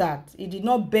all that. He did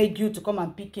not beg you to come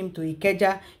and pick him to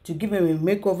Ikeja to give him a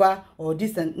makeover or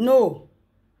this and no.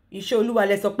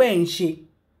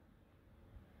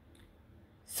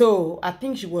 So I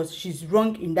think she's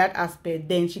wrong in that aspect.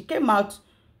 Then she came out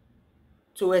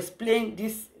to explain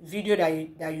this video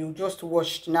that you just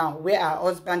watched now, where her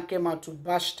husband came out to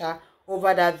bash her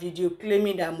over that video,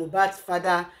 claiming that Mohbad's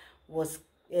father was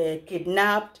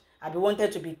kidnapped. Abi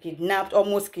wanted to be kidnapped,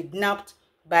 almost kidnapped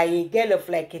by a girl of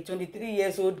like a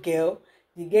 23-year-old girl.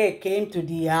 The girl came to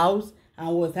the house and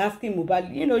was asking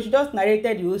Mohbad, you know, she just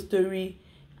narrated the whole story.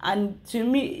 And to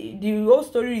me, the whole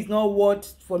story is not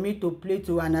worth for me to play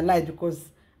to analyze, because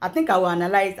I think I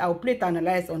will play to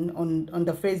analyze on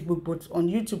the Facebook, but on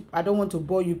YouTube, I don't want to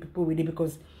bore you people with it,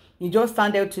 because it just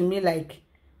sounded to me like,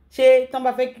 she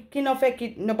number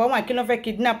one,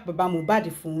 kidnap Baba Mohbad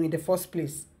in the first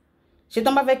place. She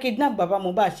kidnap Baba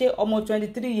Mohbad. She almost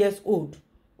 23 years old.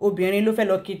 Obìnrin ló fẹ́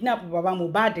lọ kidnap Baba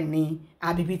Mohbad ní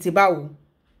àbíbí ti báwo.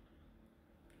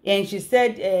 And she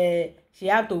said she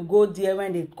had to go there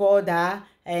when they called her,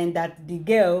 and that the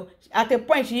girl, at a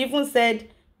point she even said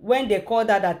when they called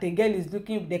her that the girl is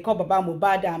looking, they call Baba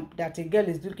Mohbad, and that the girl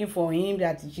is looking for him,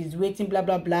 that she's waiting, blah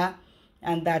blah blah,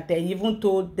 and that they even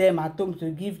told them at home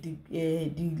to give the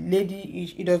lady,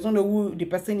 he doesn't know who the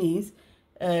person is,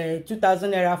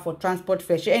 2,000 naira for transport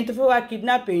fare. And to feel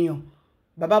kidnapping you,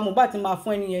 Baba Mohbad ma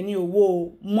fún ẹni ní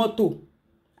owó mọ́tò.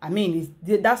 I mean,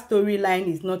 that storyline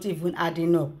is not even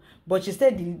adding up. But she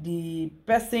said the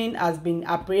person has been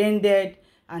apprehended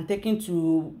and taken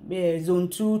to zone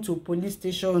 2 to police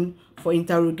station for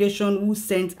interrogation, who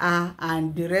sent her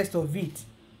and the rest of it.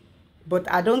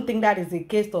 But I don't think that is a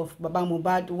case of Baba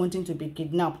Mohbad wanting to be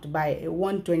kidnapped by a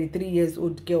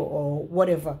 23-year-old girl or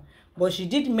whatever. But she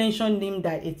did mention him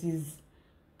that it is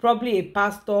probably a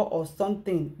pastor or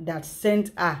something that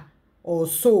sent her or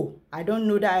so. I don't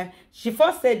know that. She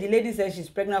first said the lady said she's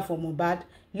pregnant for Mohbad.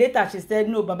 Later she said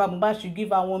no, Baba Mohbad should give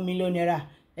her 1 million naira.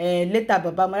 Later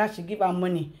Baba Mohbad should give her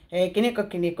money.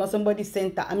 Somebody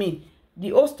sent her. I mean, the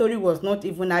whole story was not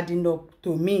even adding up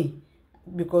to me,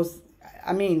 because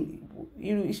I mean,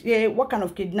 what kind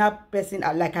of kidnap person?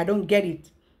 Like, I don't get it.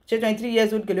 She's 23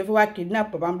 years old, girl,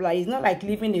 kidnap Baba. He's not like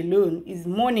living alone. He's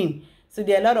mourning. So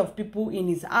there are a lot of people in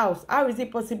his house. How is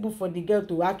it possible for the girl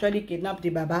to actually kidnap the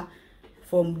Baba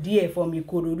from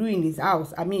Ikorodu in his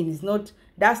house? I mean, it's not,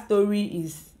 that story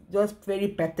is just very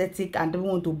pathetic, and I don't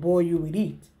want to bore you with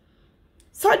it.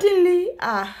 Suddenly,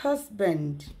 her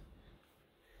husband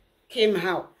came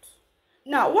out.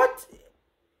 Now, what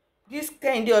this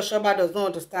Kehinde Eshoba does not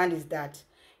understand is that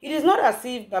it is not as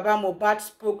if Baba Mohbad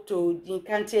spoke to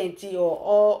Nkanti or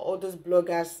all those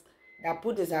bloggers that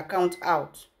put his account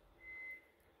out.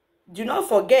 Do not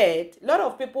forget, a lot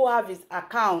of people have his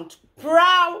account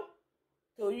proud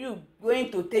to you going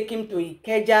to take him to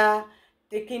Ikeja,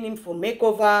 taking him for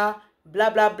makeover, blah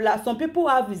blah blah. Some people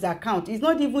have his account. He's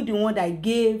not even the one that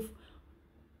gave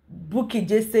Bukky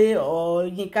Jesse or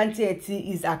Nkanti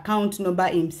his account number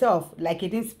himself. Like, he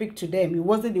didn't speak to them. He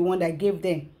wasn't the one that gave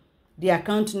them the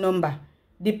account number.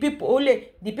 The people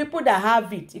that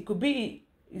have it, it could be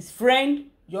his friend,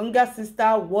 younger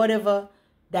sister, whatever,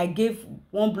 that gave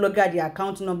one blogger the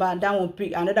account number, and that one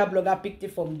another blogger picked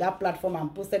it from that platform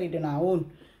and posted it on her own.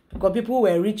 Because people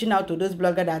were reaching out to those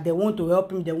bloggers that they want to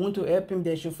help him,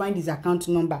 they should find his account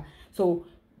number. So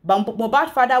But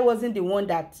Mohbad's father wasn't the one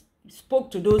that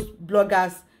spoke to those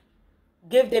bloggers,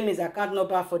 gave them his account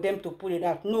number for them to pull it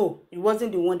out. No, it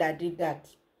wasn't the one that did that.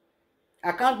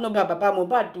 Account number Baba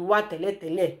Mohbad wà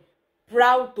tẹ́lẹ̀.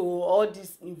 Proud to all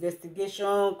this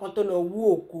investigation, kan tó lọ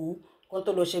wú òkú, kan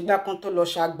tó lọ ṣègbà, kan tó lọ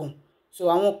ṣàgbọ̀n. So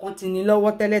àwọn kan ti ní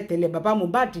lọ́wọ́ tẹ́lẹ̀. Baba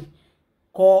Mohbad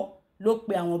kọ́ ló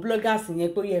pe àwọn bloggers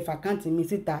yẹn pé yẹ account mi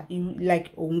síta,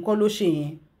 like òun kọ́ ló ṣe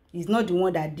yẹn. He's not the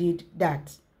one that did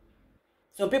that.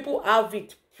 Some people have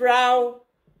it proud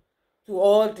to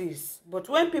all this, but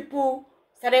when people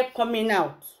started coming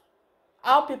out,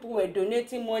 how people were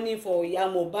donating money for Iya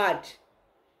Mohbad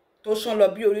tó ṣán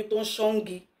lọ bí orí tó ń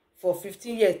ṣọ́ngi for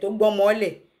 15 years tó gbọ́mọ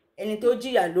lẹ̀, ẹni tó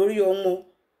jìyà lórí ọmọ,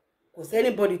 kò sí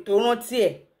anybody tó rántí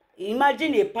ẹ̀.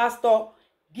 Imagine a pastor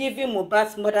giving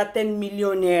Mohbad's mother 10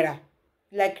 million naira.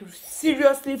 Like,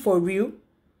 seriously, for real?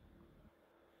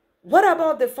 What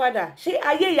about the father? Ṣé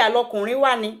ayé ìyá lọkùnrin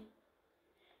wà ni?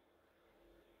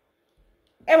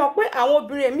 Ẹ mọ̀ pé àwọn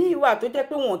obìnrin míì wà tó jẹ́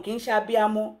pé wọn kì í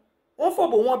ṣàbíamọ. Wọ́n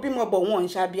fòbò wọn bímọ bọ̀ wọn ń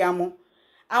ṣàbíamọ.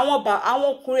 Àwọn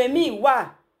ọkùnrin míì wà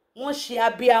wọ́n ṣe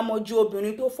abíamọ ju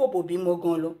obìnrin tó fòbò bímọ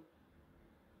gan lọ.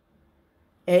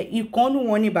 Ìkànnù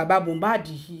wọn ni bàbá Mohbad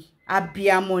yìí,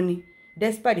 abíamọ ni,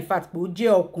 despite the fact pé ó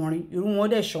jẹ́ ọkùnrin, irú wọn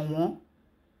dẹ̀ ṣọ̀wọ́n.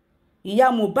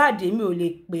 Ìyá Mohbad mi ò lè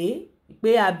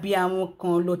pé abíamọ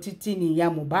kan lọ títí ni ìyá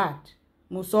Mohbad.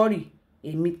 Mo sorry,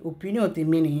 opinion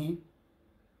tèmi nìyẹn.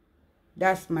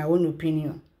 That's my own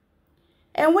opinion.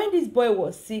 And when this boy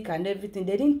was sick and everything,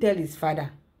 they didn't tell his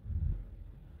father.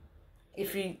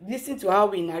 If you listen to how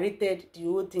we narrated the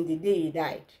whole thing the day he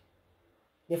died,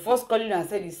 they first called him and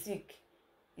said he's sick.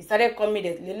 He started coming.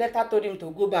 The letter told him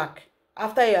to go back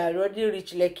after he had already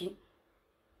reached Lekki.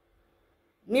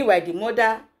 Meanwhile, the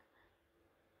mother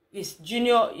is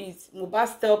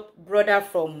Mohbad's step brother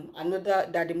from another,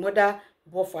 that the mother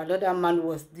bought for another man,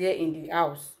 was there in the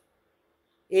house.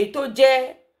 Èyí tó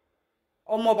jẹ́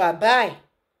ọmọ bàbá ẹ̀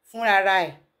fúnra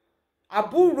ẹ̀,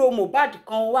 àbúrò Mohbad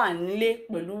kan wà nílé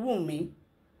pẹ̀lú Wùnmí,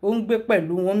 ó ń gbé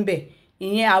pẹ̀lú wọn ńbẹ̀.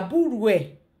 Ìyẹn àbúrò ẹ̀,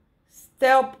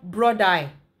 step brother ẹ̀,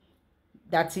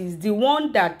 that is the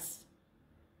one that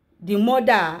the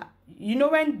mother, you know,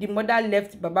 when the mother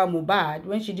left Baba Mohbad,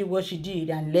 when she did what she did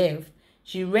and left,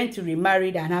 she went to remarry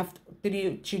and have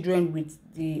 3 children with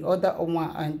the other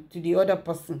one and to the other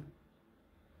person.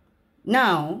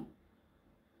 Now,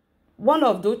 one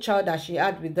of those child that she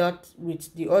had with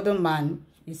the other man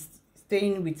is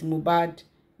staying with Mohbad,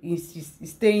 is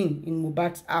staying in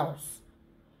Mohbad's house.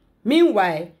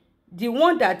 Meanwhile, the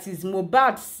one that is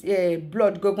Mohbad's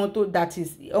blood gogonto, that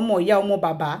is ọmọ ìyá ọmọ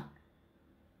bàbá,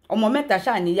 ọmọ mẹ́ta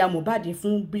ṣáà ni ìyá Mohbad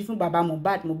fún bàbá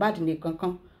Mohbad nìkan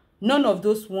kan. None of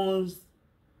those ones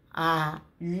are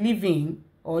living,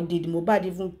 or did Mohbad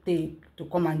even take to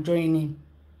come and join him.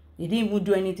 He didn't even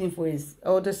do anything for his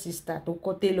elder sister to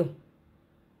Kotelo,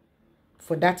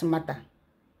 for that matter.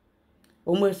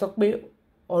 Omo sọ pé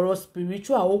ọ̀rọ̀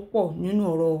spiritual ó pọ̀ nínú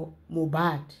ọ̀rọ̀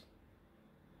Mohbad.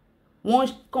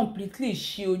 Wọ́n completely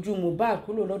ṣí ojú Mohbad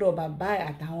kúrò lọ́dọ̀ bàbá ẹ̀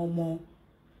àtàwọn ọmọ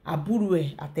àbúrò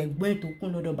ẹ̀ àtẹ̀gbọ́n tó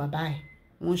kún lọ́dọ̀ bàbá ẹ̀.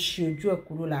 Wọ́n ṣí ojú ẹ̀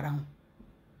kúrò lára wọn.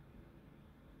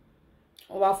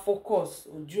 Wọ́n wá focus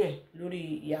ojú ẹ̀ lórí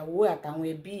ìyàwó ẹ̀ àtàwọn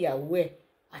ẹbí ìyàwó ẹ̀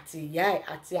àti ìyá ẹ̀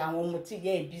àti àwọn ọmọ tí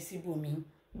ìyá ẹ̀ bí síbòmí.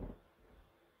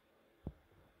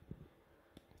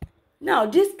 Now,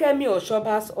 this Kemi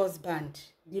Oshoba's husband,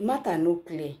 the matter no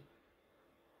clear.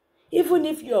 Even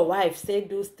if your wife said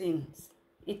those things,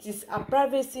 it is a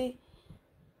privacy.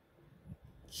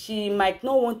 She might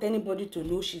not want anybody to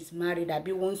know she's married.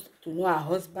 Abi wants to know her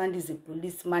husband is a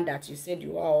policeman that you said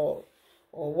you are,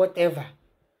 or whatever.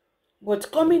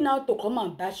 But coming out to come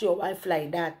and bash your wife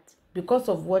like that because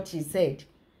of what she said,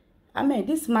 I mean,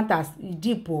 this matters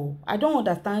deep. I don't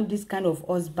understand this kind of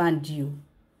husband you.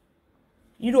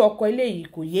 Irú ọkọ eléyìí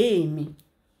kò yé èmi.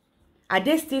 Are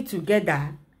they still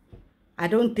together? I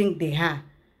don't think they are.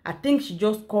 I think she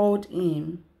just called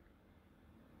him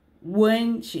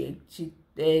when she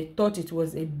thought it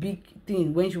was a big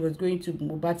thing, when she was going to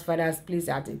Mohbad's father's place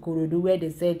at Ikorodu, where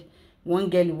they said one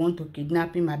girl want to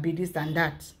kidnap him, maybe this and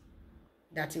that.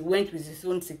 That he went with his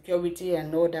own security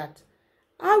and all that.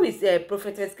 How is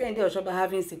Prophetess Kehinde Oshoba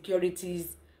having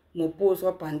securities, mopos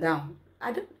up and down?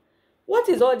 What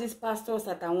is all these pastors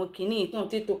at Awokini,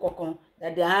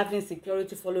 that they are having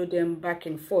security follow them back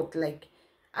and forth? Like,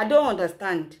 I don't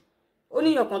understand.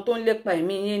 Only your canton lek by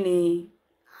me, ni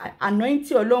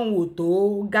anointing along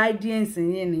with guidance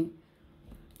in any.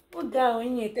 What guy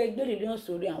when you take the million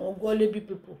story and all gullible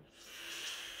people?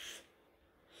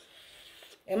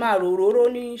 Emma rororo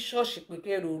ní ṣọ́ọ̀ṣì pé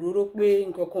kẹ́ rororo pé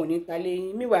nǹkan kan ò ní ta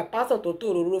lẹ́yìn. Meanwhile, pastor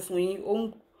tó rororo fún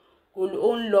yín, kò ó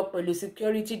ń lọ pẹ̀lú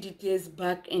security details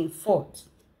back and forth.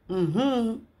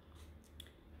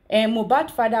 And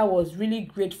Mohbad's father was really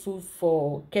grateful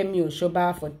for Kemi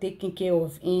Oshoba for taking care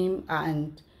of him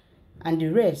and the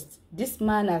rest. This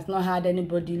man has not had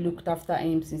anybody looked after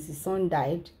him since his son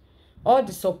died. All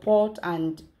the support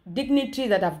and dignity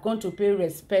that have gone to pay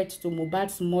respect to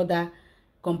Mohbad's mother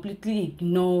completely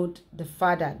ignored the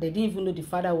father. They didn't even know the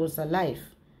father was alive.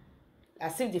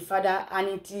 As if the father, and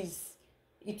it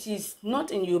is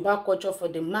not in Yoruba culture for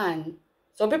the man.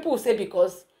 Some people will say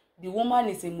because the woman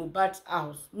is in Mohbad's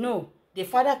house. No, the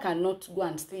father cannot go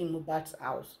and stay in Mohbad's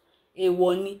house.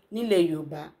 Èèwọ̀ ni nílẹ̀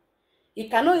Yorùbá. He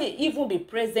cannot even be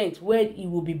present where he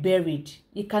will be buried.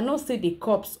 He cannot see the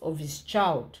corpse of his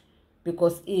child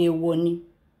because èèwọ̀ ni.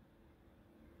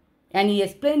 And he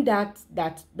explained that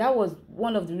was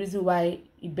one of the reasons why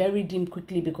he buried him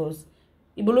quickly, because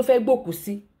ibo ló fẹ́ gbókú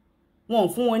sí. Wọ́n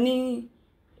fún wọn ní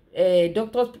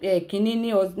doctor kínní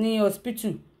ní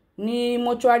hospital ní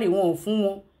mortuary, wọ́n fún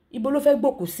wọn. Ibo ló fẹ́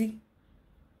gbókú sí.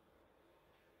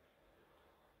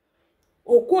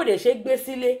 Òkú ò dẹ̀ ṣe gbé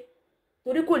sílé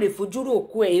torí kò lè fojú rò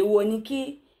òkú ẹ̀. Èèwọ̀ ni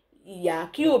kí ìyá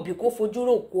kí òbí kó fojú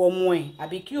rò òkú ọmọ ẹ̀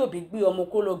àbí kí òbí gbé ọmọ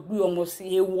kó lọ gbé ọmọ sí.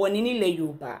 Èèwọ̀ ni nílẹ̀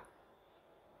Yorùbá.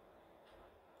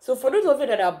 So for those of you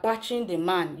that are bashing the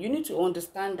man, you need to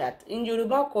understand that in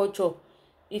Yoruba culture,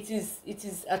 it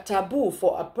is a taboo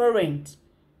for a parent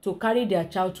to carry their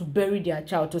child, to bury their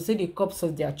child, to see the corpse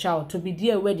of their child, to be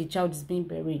there where the child is being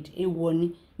buried. Èèwọ̀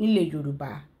ni nílẹ̀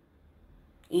Yorùbá.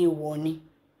 Èèwọ̀ ni.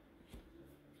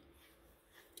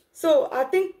 So I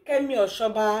think Kehinde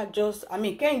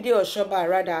Oshoba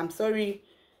rather, I'm sorry,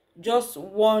 just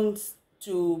wants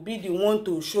to be the one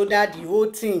to shoulder the whole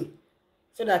thing,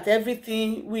 so that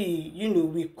everything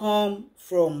will come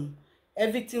from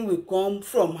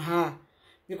her.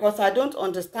 Because I don't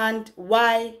understand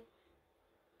why.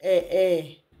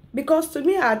 Because to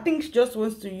me, I think she just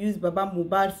wants to use Baba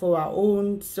Mohbad for her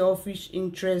own selfish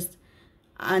interest,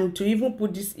 and to even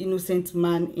put this innocent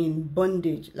man in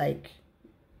bondage. Like,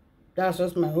 that's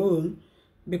just my own.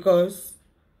 Because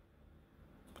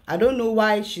I don't know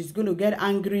why she's going to get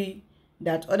angry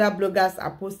that other bloggers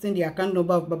are posting the account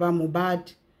number of Baba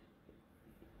Mohbad,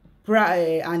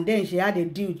 and then she had a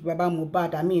deal with Baba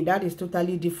Mohbad. I mean, that is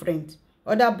totally different.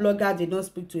 Other bloggers did not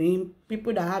speak to him.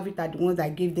 People that have it are the ones I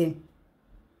gave them.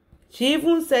 She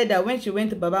even said that when she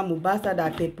went to Baba Mohbad,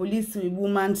 that a police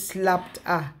woman slapped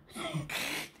her.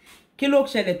 Kí ló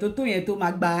ṣẹlẹ̀ tó yẹn tó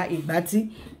máa gba ìgbà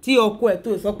tí ọkọ ẹ̀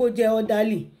tó sọ pé ó jẹ́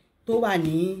orderly tó wà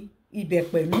ní ibẹ̀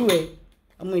pẹ̀lú ẹ̀.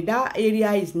 I mean, that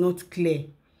area is not clear.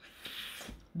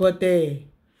 But we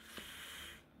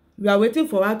are waiting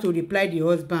for her to reply the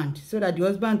husband, so that the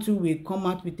husband too will come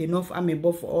out with enough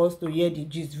amebo for us to hear the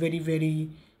gist very, very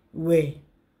well.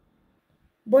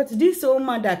 But this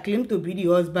woman that claimed to be the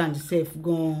husband self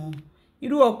gone.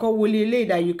 Irú ọkọ wo lélẹ̀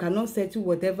that you cannot settle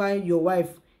whatever your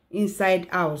wife inside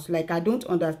house. Like, I don't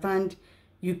understand.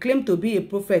 You claim to be a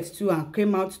prophet too and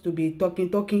came out to be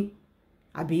talking.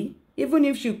 Abi, even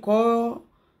if she call,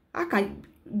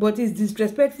 but it's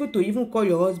disrespectful to even call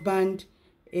your husband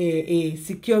a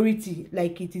security.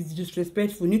 Like, it is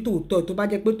disrespectful. Ní tòótọ́ tó bá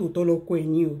jẹ́ pé tòótọ́ lọ́kọ ẹ̀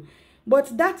ni o.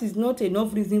 But that is not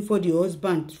enough reason for the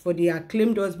husband, for the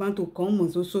acclaimed husband, to come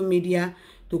on social media,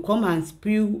 to come and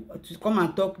spew, to come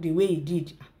and talk the way he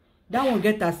did. That won't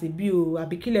get us a bill.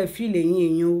 Abi kile feel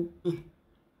èyàn.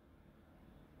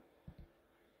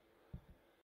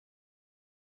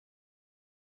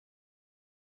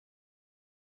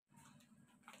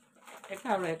 Ẹ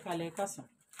káàárọ̀, ẹ káalẹ́, ẹ káàsán.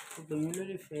 Gbogbo yín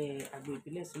olólùfẹ́ Agbo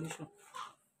Ìbílẹ̀ Solution.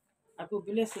 Agbo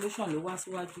Ìbílẹ̀ Solution ló wá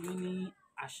síwájú yín ní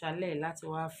àṣálẹ́ láti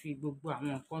wá fi gbogbo àwọn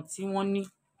nǹkan tí wọ́n ní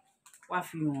wá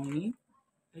fi hàn yín.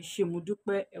 Ẹ ṣé mo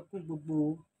dúpẹ́, ẹ kú gbogbo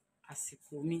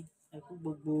àsìkò mi, ẹ kú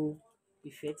gbogbo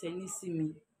ìfẹ́ tẹ́ ní sí mi.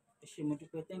 Ẹ ṣé mo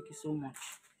dúpẹ́, thank you so much.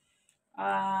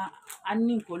 A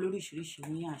ní nǹkan lóríṣiríṣi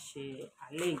ní àṣẹ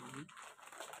alẹ́ yìí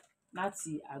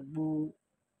láti Agbo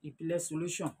Ìbílẹ̀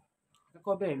Solution.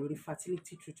 Kọ́kọ́ bẹ̀rẹ̀ lórí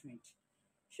fertility treatment.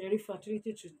 Ṣé rí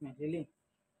fertility treatment lélẹ̀?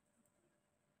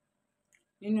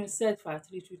 Nínú set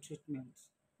fertility treatment,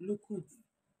 liquid,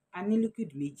 a ní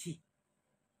liquid méjì,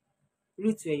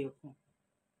 root ẹyọ kan,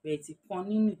 bẹ́ẹ̀ tí kan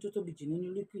nínú tó tóbi jù nínú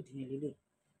liquid yẹn lélẹ̀.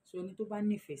 So ẹni tó bá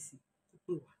nífẹ̀ẹ́ sí kó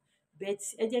pè wá.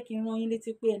 Bẹ́ẹ̀ ẹ jẹ́ kí n rán yín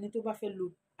létí pé ẹni tó bá fẹ́ lo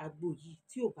àgbo yìí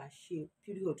tí ò bá ṣe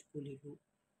period kò lè lò.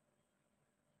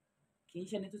 Kì í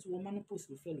ṣe ẹni tó ti wọ menopause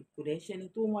ló fẹ́ lò, kò dẹ̀ ṣe ẹni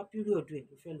tó ń wá period ẹ̀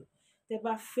ló fẹ́ lò. Tẹ́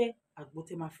bá fẹ́ àgbo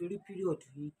tẹ́ máa fi rí period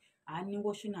yìí, a ní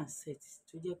washing and set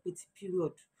tó jẹ́ pé ti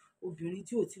period, obìnrin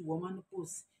tí ò ti wọ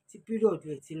menopause tí period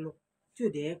ẹ̀ ti lọ, tí ò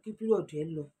dẹ̀ kí period ẹ̀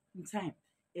lọ in time,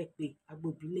 ẹ pè Agbo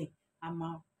Ìbílẹ̀,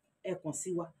 ẹ kàn sí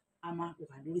wa, a máa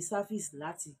wà lórí service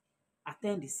láti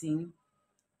attend sí yín.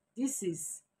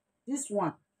 This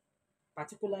one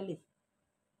particularly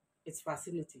it's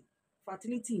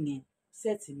fertility yẹn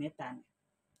set mẹ́ta ni.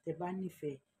 Tẹ́ bá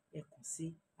nífẹ̀ẹ́ ẹ kàn sí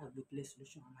àgbo ìbílẹ̀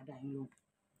solution a máa dá yín lóhùn.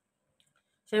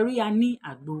 Ṣé rí a ní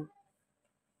àgbo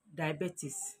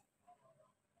diabetes,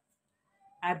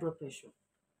 high blood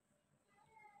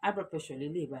pressure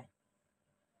lélẹ̀ báyìí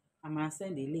a máa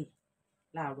send eléyìí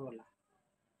láàárọ̀ ọ̀la.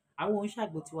 Àwọn ò ń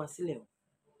ṣàgbo tiwa sílẹ̀ o,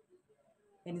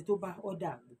 ẹni tó bá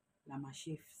order àgbo la máa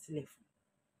ṣe sílẹ̀ fún.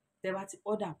 Tẹ́ bá ti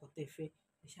order nǹkan tẹ́ fẹ́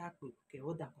ẹ ṣáà pè kẹ́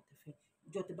order nǹkan tẹ́ fẹ́.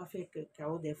 Ọjọ́ tẹ́ bá fẹ́ kẹ́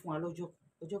order fún wa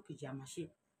ọjọ́ kejì a máa ṣe,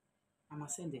 a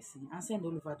máa send ẹ̀ sí yín. And send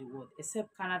all over the world except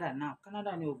Canada now.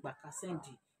 Canada ni ò gbà ká send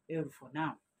ẹrù for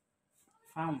now.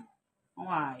 Fáwọn wọ́n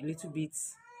wà a little bit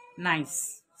nice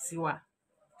sí wa,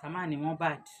 kàmá ni wọ́n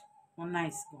bad, wọ́n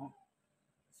nice gan.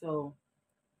 So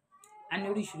a ní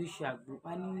oríṣiríṣi àgbo.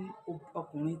 A ní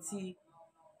ọkùnrin tí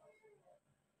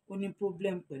ó ní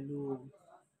problem pẹ̀lú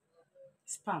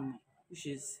sperm which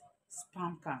is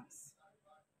sperm count.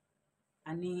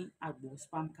 A ní àgbo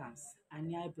sperm count, a ní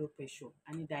high blood pressure,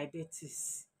 a ní diabetes,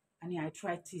 a ní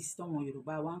arthritis tọ́wọn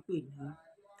Yorùbá wa ń pè ní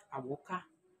àwọ́ká,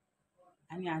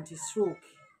 a ní anti-stroke,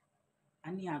 a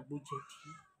ní àgbo jẹ̀dí.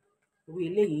 Orí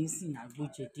eléyìí ń sìn àgbo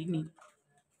jẹ̀dí ni.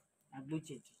 Àgbo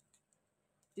jẹ̀dí.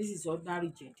 This is ordinary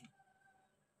jẹ̀dí.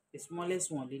 The smallest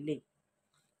one lélẹ̀.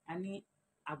 A ní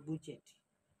àgbo jẹ̀dí.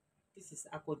 This is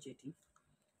akọ jẹ̀dí.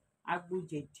 Àgbo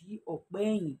jẹ̀dí ọ̀pẹ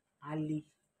ẹ̀yìn alẹ́.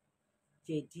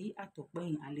 Jẹ̀dí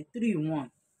àtọ̀pẹ̀yìn alẹ́ 3-in-1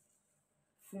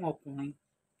 fún ọkùnrin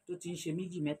tó ti ń ṣe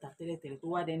méjì mẹ́ta tẹ́lẹ̀tẹ́lẹ̀ tó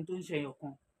wá dẹni tó ń ṣe ẹyọ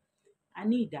kan. A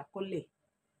ní ìdákọ́lẹ̀,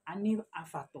 a ní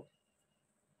afàtọ̀.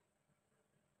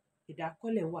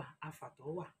 Ìdákọ́lẹ̀ wà, afàtọ̀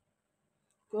wà.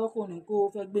 Kí ọkùnrin kó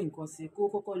fẹ́ gbé nǹkan sí kó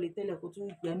kọ́kọ́ lè tẹ́lẹ̀ kó tún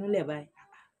gbẹnúlẹ̀ báyìí.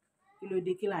 Kí ló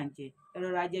dé, kí là ń jẹ? Ẹ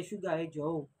rọra jẹ ṣúgà ẹ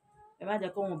jọ̀ọ́ o. Ẹ má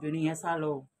jẹ́ kí àwọn obìnrin yẹn sá lọ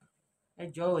o. Ẹ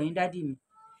jọ̀ọ́ ẹ̀yin dádì mi,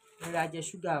 ẹ rọra jẹ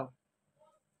ṣúgà o.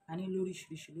 A ní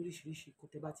lóríṣiríṣi kó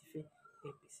tẹ́ bá ti fẹ́ ẹ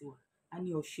pè sí wa. A ní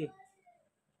ọṣẹ,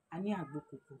 a ní àgbo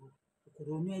kòkòrò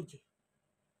inú ẹ̀jẹ̀,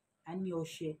 a ní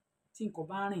ọṣẹ tí nǹkan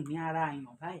bá rìn ní ara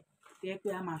èèyàn báyìí tó yẹ pé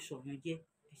a máa ṣọ̀yàn jẹ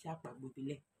ẹ ṣáà pàgbo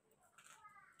ìbílẹ̀.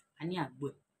 A ní àgbo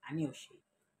ẹ̀, a ní ọṣẹ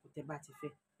kó tẹ́ bá ti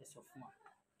fẹ́ ẹ sọ fún wa,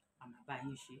 a máa bá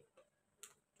yín ṣe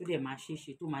tó dẹ̀ máa ṣe é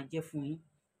ṣe tó máa jẹ́ fún yín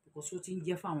because ó ti ń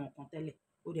jẹ́ fún àwọn kan tẹ́lẹ̀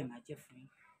ó dẹ̀ máa jẹ́ fún yín.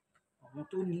 Àwọn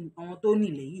tó ní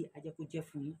ilẹ̀ yìí á jẹ́ kó jẹ́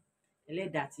fún yín.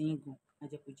 Ẹlẹ́dàá tí yín gan á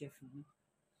jẹ́ kó jẹ́ fún yín.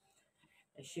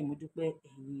 Ẹ ṣé mo dúpẹ́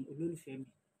ẹ̀yin olólùfẹ́ mi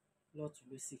lọ́tùn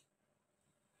lósì.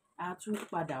 A tún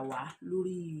padà wá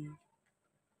lórí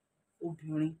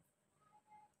obìnrin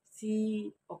tí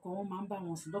ọkọ wọn máa ń bá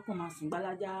wọn sùn lọ́kàn máa sùn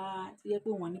gbálájá tí yẹ pé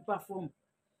wọ́n ní perform.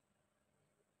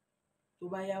 Tó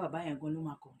bá yá bàbá yẹn gan ló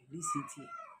máa kàn release tiẹ̀.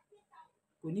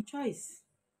 Kò ní choice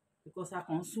because a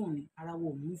kàn ń sùn ni ara wo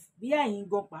move. Bí ẹ̀yin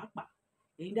gan pàápàá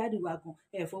ẹ̀yin dádì wa gan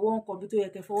ẹ fọwọ́ ń kọ bí tó yẹ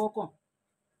kẹ́ fọwọ́ kàn.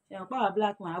 Ṣé wọn pàwọ́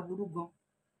black man aburú gan.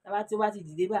 Tí ó bá ti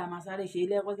dìde báyìí a máa sáré ṣe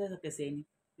ilé ẹ̀kọ́ lẹ́sẹ̀kẹsẹ̀ ni.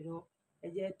 Ẹ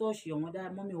jẹ́ tọ́ọ̀ṣì ọ̀wọ́n dá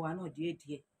mọ́mì wa náà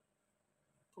díẹ̀díẹ̀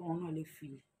kí wọn náà lè fi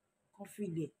kán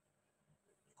fìlẹ̀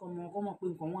kọ́ mọ̀ pé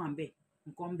nǹkan wà ń bẹ̀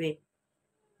nǹkan ń bẹ.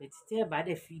 Bẹ̀tì tí ẹ bá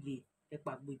dẹ̀ fìlẹ̀ ẹ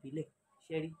pàgbo ìbílẹ̀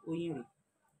ṣẹ́rí oyin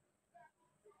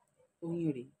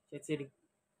rèé ṣẹ́tìrì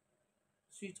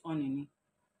sweet honey ni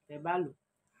tẹ́ bá lò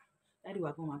dádì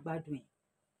wa gan máa gbádùn ẹ̀.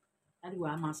 Dádì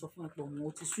wa máa sọ fún ẹ pé òun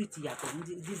ó ti sweet yàtọ̀ ní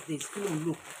these days kí ló ń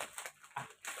lò.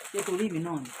 Ṣé torí mi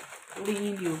náà ni torí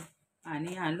yín ni o à ń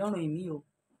lọ́rùn èmi o.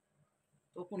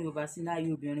 Tọkùnrin ò bá sí láyé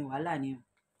obìnrin wàhálà ni o.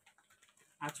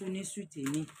 A tún ní sweet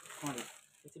èmi kan rẹ̀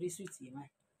ṣẹ́tìrì sweet yìí máa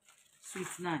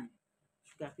sweet náà ni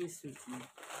sugar cane sweet ni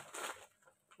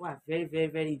wà very very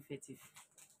very effective.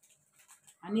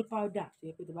 A ní powder tó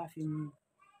yẹ pé tó bá fi mu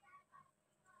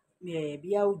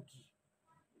bíyà ògì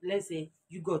lẹ́sẹ̀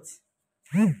yogurt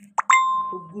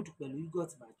ó good pẹ̀lú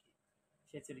yogurt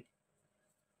bàjẹ́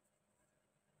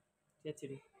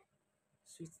ṣẹ́tìrì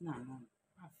sweet náà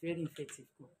wà very effective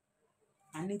gan.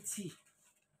 A ní tea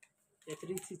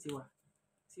ṣẹ́tìrì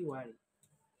tea wà rẹ̀.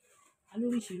 A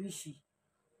lóríṣiríṣi.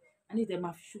 A ní tẹ́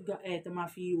máa fi ṣúgà tẹ́ máa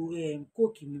fi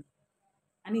coke mu.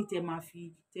 A ní tẹ́ máa fi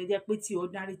tẹ́ jẹ́ pé tí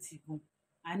ordinary tea gan.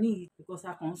 A ní because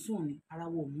a kàn ń sùn ni ara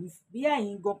wo move. Bí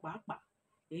ẹ̀yin gan pàápàá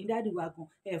ẹ̀yin dádì wa gan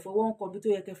ẹ fọwọ́ ń kọ bí tó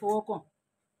yẹ kẹ́ fọwọ́ kàn.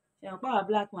 Ṣé wọn pàwọ́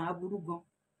black man aburú gan.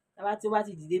 Tí ó bá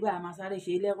ti dìde báyìí a máa sáré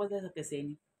ṣe ilé ẹ̀kọ́ lẹ́sẹ̀kẹsẹ̀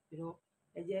ni.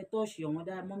 Ẹ jẹ́ tọ́ọ̀ṣì ọ̀wọ́n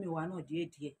dá mọ́mì wa náà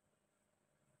díẹ̀díẹ̀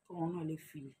kí wọn náà lè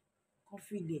fìlẹ̀ kán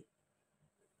fìlẹ̀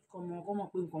kọ́ mọ̀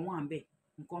pé nǹkan wà ń bẹ̀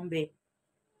nǹkan ń bẹ.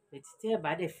 Bẹ̀tì tí ẹ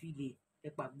bá dẹ̀ fìlẹ̀ ẹ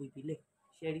pàgbo ìbílẹ̀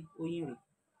ṣẹ́rí oyin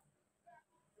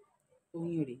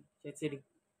rèé ṣẹ́tìrì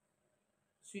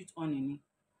sweet honey ni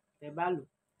tẹ́ bá lò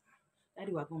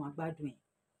dádì wa gan máa gbádùn ẹ̀.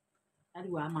 dáàdì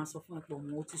wa á máa sọ fún ẹ pé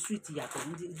òun ó ti sweet yàtọ̀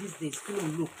ní these days kí ló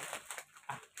ń lò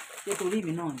ṣé torí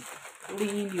mi náà ni torí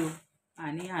yín ni o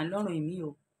àní à ń lọ́rùn èmi o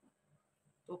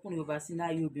tọkùnrin ò bá sí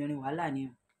láyé obìnrin wàhálà ni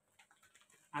o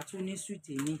àtún ní sweet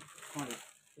èmi kan rẹ̀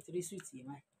ètòrí sweet yìí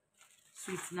máa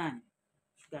sweet náà ni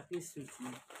sugar paste sweet ni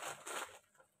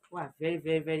wà very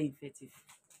very very effective.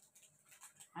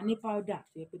 A ní powder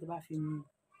tó yẹ pé tó bá fi mu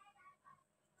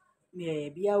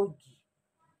bíyà ògì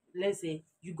lẹ́sẹ̀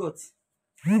yogurt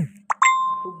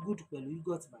ó good pẹ̀lú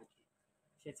yogurt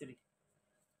bàjẹ́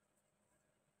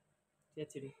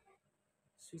ṣẹ́tìrì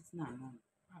sweetener náà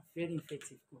wà very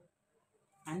effective gan.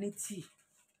 A ní tea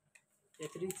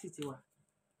ṣẹ́tìrì tea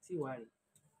wà rẹ̀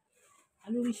a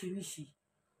lóríṣiríṣi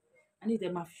a ní tẹ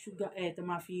máa fi sugar tẹ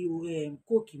máa fi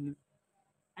coke mu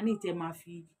a ní tẹ máa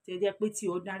fi tẹ jẹ́ pé tí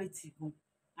ordinary tea gan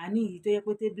a ní èyí tó yẹ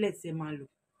pé tablet ẹ máa lò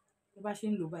tó bá ṣe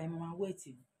ń lò báyìí máa wet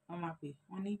wọ́n máa pè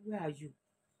wọ́n ní where are you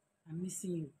I'm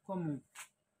missing you come on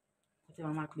ọtí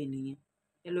máa pè nìyẹn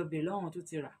ẹ lọ bèrè lọ́wọ́n tó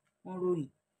ti rà wọ́n ròyìn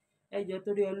ẹ jọ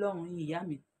torí Ọlọ́run yín ìyá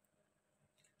mi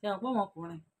ṣe àwọn pọ̀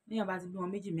ọmọkùnrin níyàn bá ti bí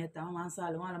wọn méjì mẹ́ta wọ́n máa ń sá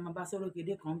lọ wọ́n á lọ máa bá sọ̀rọ̀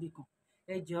kéde kan bì kan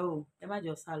ẹ jọ o ẹ má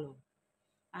jọ sá lọ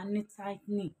a ní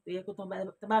tightening tó yẹ kó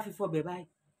tó bá fi fọbẹ̀ báyìí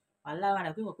wàhálà wà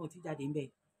rà pé nǹkan ò tí jáde ń bẹ̀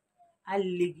a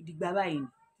lè dìgbà báyìí ni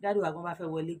dáàdì wa gan bá fẹ́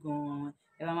wọlé gan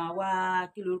ẹ máa wá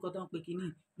kí lórúkọ tó ń pe kínní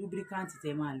lubricant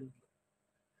tẹ máa lò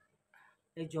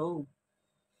ẹ jọ o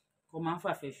kò máa ń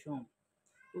fàfẹ́ ṣọ̀hún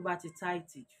tó bá ti tight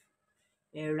jù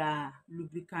ẹ ra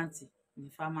lubricant ní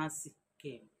pharmacy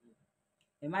kẹ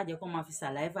ẹ má jẹ́ kó máa fi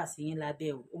saliva sí yín lábẹ́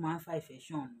o ó máa ń fa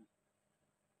infection nù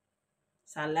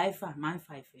saliva máa ń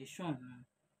fa infection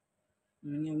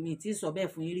nù mi tí sọ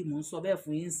bẹ́ẹ̀ fún yín rí mò ń sọ bẹ́ẹ̀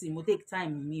fún yín sí mo take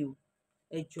time mi o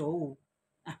ẹ jọ o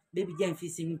baby jẹ́ n fi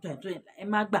sinmi tó ẹ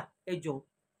má gbà ẹ jọ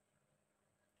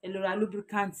ẹ lọ ra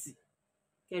lubricant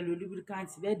kẹ lo lubricant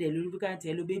bẹ́ẹ̀ dẹ̀ lo lubricant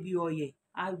ẹ lo baby oil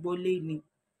á gbọ́lé ni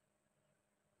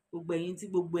gbogbo ẹ̀yin tí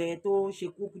gbogbo ẹ tó ṣe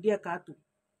kúkú díẹ̀ káàtó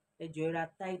ẹ jọ ẹ ra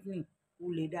tightening kó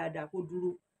lè dáadáa kó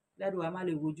dúró dáàdì wa má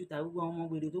lè wojú ta gbogbo àwọn ọmọ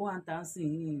wèrè tó wà ń ta sí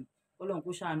yìí Ọlọ́run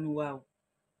kó ṣàánú wa o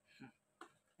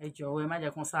ẹ jọ̀wọ́ ẹ má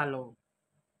jẹ́ kán sá lọ o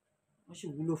wọ́n sì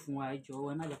wúlò fún wa ẹ jọ̀wọ́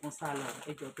ẹ má jẹ́ kán sá lọ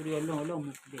ẹ jọ̀ọ́ torí Ọlọ́run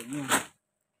mo fi bẹ̀ yín o.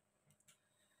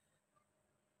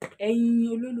 Ẹ̀yin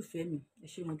olólùfẹ́ mi ẹ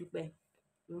ṣé mo dúpẹ́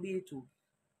lórí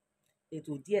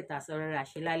ètò díẹ̀ tá a sọ rárá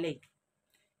ṣe lálẹ́ yìí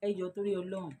ẹ jọ̀ọ́ torí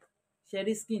Ọlọ́run ṣe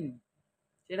rí skin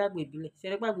ṣe rágbó ìbílẹ̀ ṣe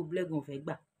rí pàgbó ìbílẹ̀ gan ò fẹ́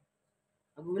gbà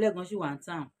àgbò ìbílẹ̀ gan sì wà ń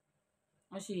tàn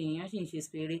wọ́n sì ń ṣe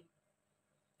spere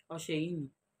ọṣẹ yìí ni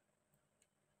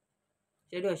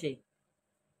ṣe rí ọṣẹ yìí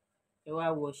ẹ wá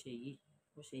wo ọṣẹ yìí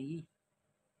ọṣẹ yìí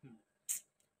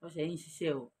ń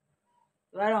ṣiṣẹ́ o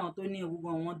lára àwọn tó ní gbogbo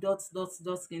àwọn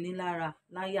dot kìíní lára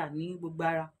láyà ní gbogbo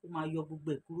ara ó máa yọ gbogbo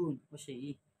ẹ̀ kúrò ní ọṣẹ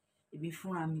yìí èmi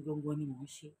fúnra mi gangan ni mò ń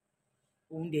ṣe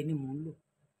òun dẹ̀ ni mò ń lò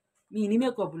mi ní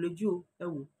makeup lójú o ẹ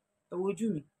wò ojú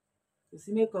mi kò sí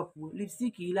makeup o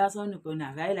lipstick yìí lásán nìkan ní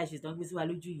àfẹ́ àìláṣẹ tán gbé sí wa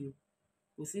lójú yìí o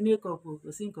kò sí makeup o kò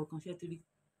sí nǹkan kan ṣẹ́tírí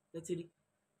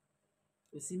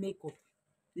kò sí makeup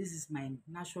this is my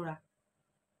natural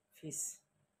face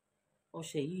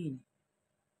ọṣẹ yìí ni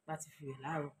láti fi rẹ̀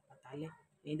láàárọ̀ àtàlẹ́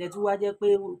èyí tẹ́ tún wá jẹ́ pé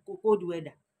cold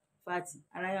weather fati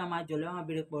ara yẹn máa jọ̀lọ́ wọn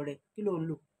béèrè pọ̀ rẹ̀ kí ló ń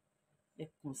lò ẹ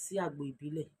kàn sí àgbo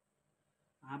ìbílẹ̀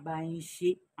màá bá yín ṣe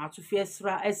màá tún fi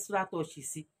extra touch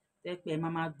sí tẹ́pẹ́ ẹ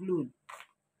máa glow ní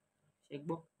ṣe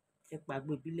gbọ́ ẹ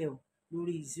pàgbo ìbílẹ̀ o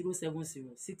lórí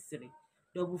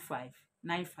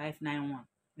 07063559591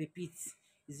 repeat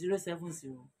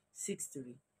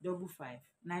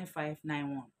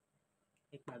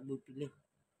 07063559591 ẹ pàgbo ìbílẹ̀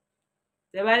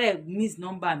tẹ́ bá dẹ̀ miss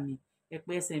number mi ẹ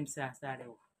pé smc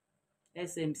àṣàrẹwà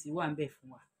smc wà ń bẹ̀ fún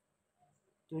wa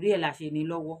torí ẹ̀ la ṣe ní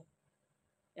lọ́wọ́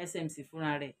smc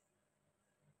fúnra rẹ̀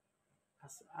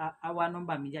á wá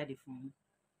nọ́mbà mi jáde fún yín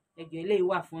ẹjọ́ eléyìí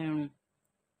wà fún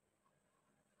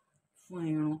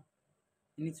irun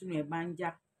ẹni tí irun ẹ̀ bá ń já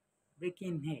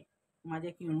breaking hair ó máa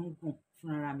jẹ́ kí irun gùn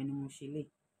fúnra mi ni mo ṣe lè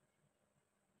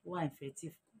ó wà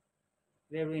effective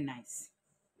very nice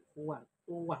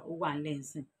ó wà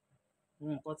ńlẹ́sìn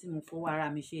àwọn nǹkan tí mo fọwọ́ ara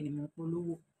mi ṣe ni mo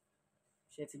polówó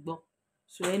ṣe ti gbọ́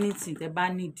so anything tẹ́ bá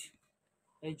need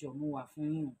ẹ jọ̀ọ́ mo wà fún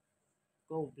yín o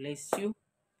God bless you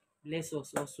bless us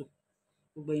also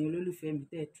gbogbo ẹ̀yin olólùfẹ́ mi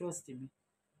tẹ́ ẹ trust mi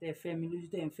tẹ́ ẹ fẹ́ mi lójú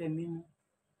tẹ́ ẹ ń fẹ́ mi mú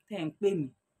tẹ́ ẹ ń pè mí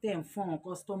tẹ́ ẹ ń fún àwọn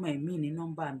kọ́sítọ́mà ẹ̀mí ní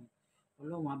nọ́mbà mi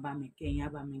Ọlọ́run á bá mi kẹ́yìn á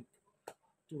bá mi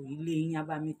tò ilé yín á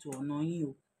bá mi tò ọ̀nà yín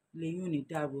o ilé yín ò ní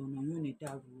dàrú ọ̀nà yín ò ní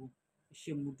dàrú o ẹ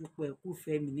ṣé mo dúpẹ́ ẹ kú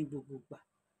fẹ́ mi ní gbogbo ìgbà.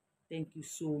 Thank you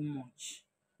so much.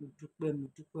 Mo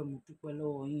dúpẹ́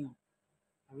lọ́wọ́ yín o.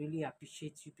 I really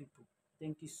appreciate you people.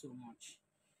 Thank you so much.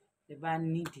 Tẹ́ bá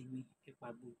need mi ẹ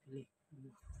pàgbo ìbílẹ̀.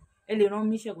 Ẹ lè rán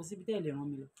mi iṣẹ́ kò síbi tẹ́ ẹ lè rán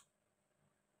mi lọ.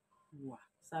 wà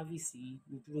sáfíìsì yín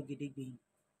mo dúró gédégbé yín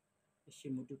ẹ ṣé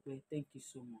mo dúpẹ́ thank you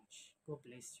so much God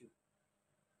bless you.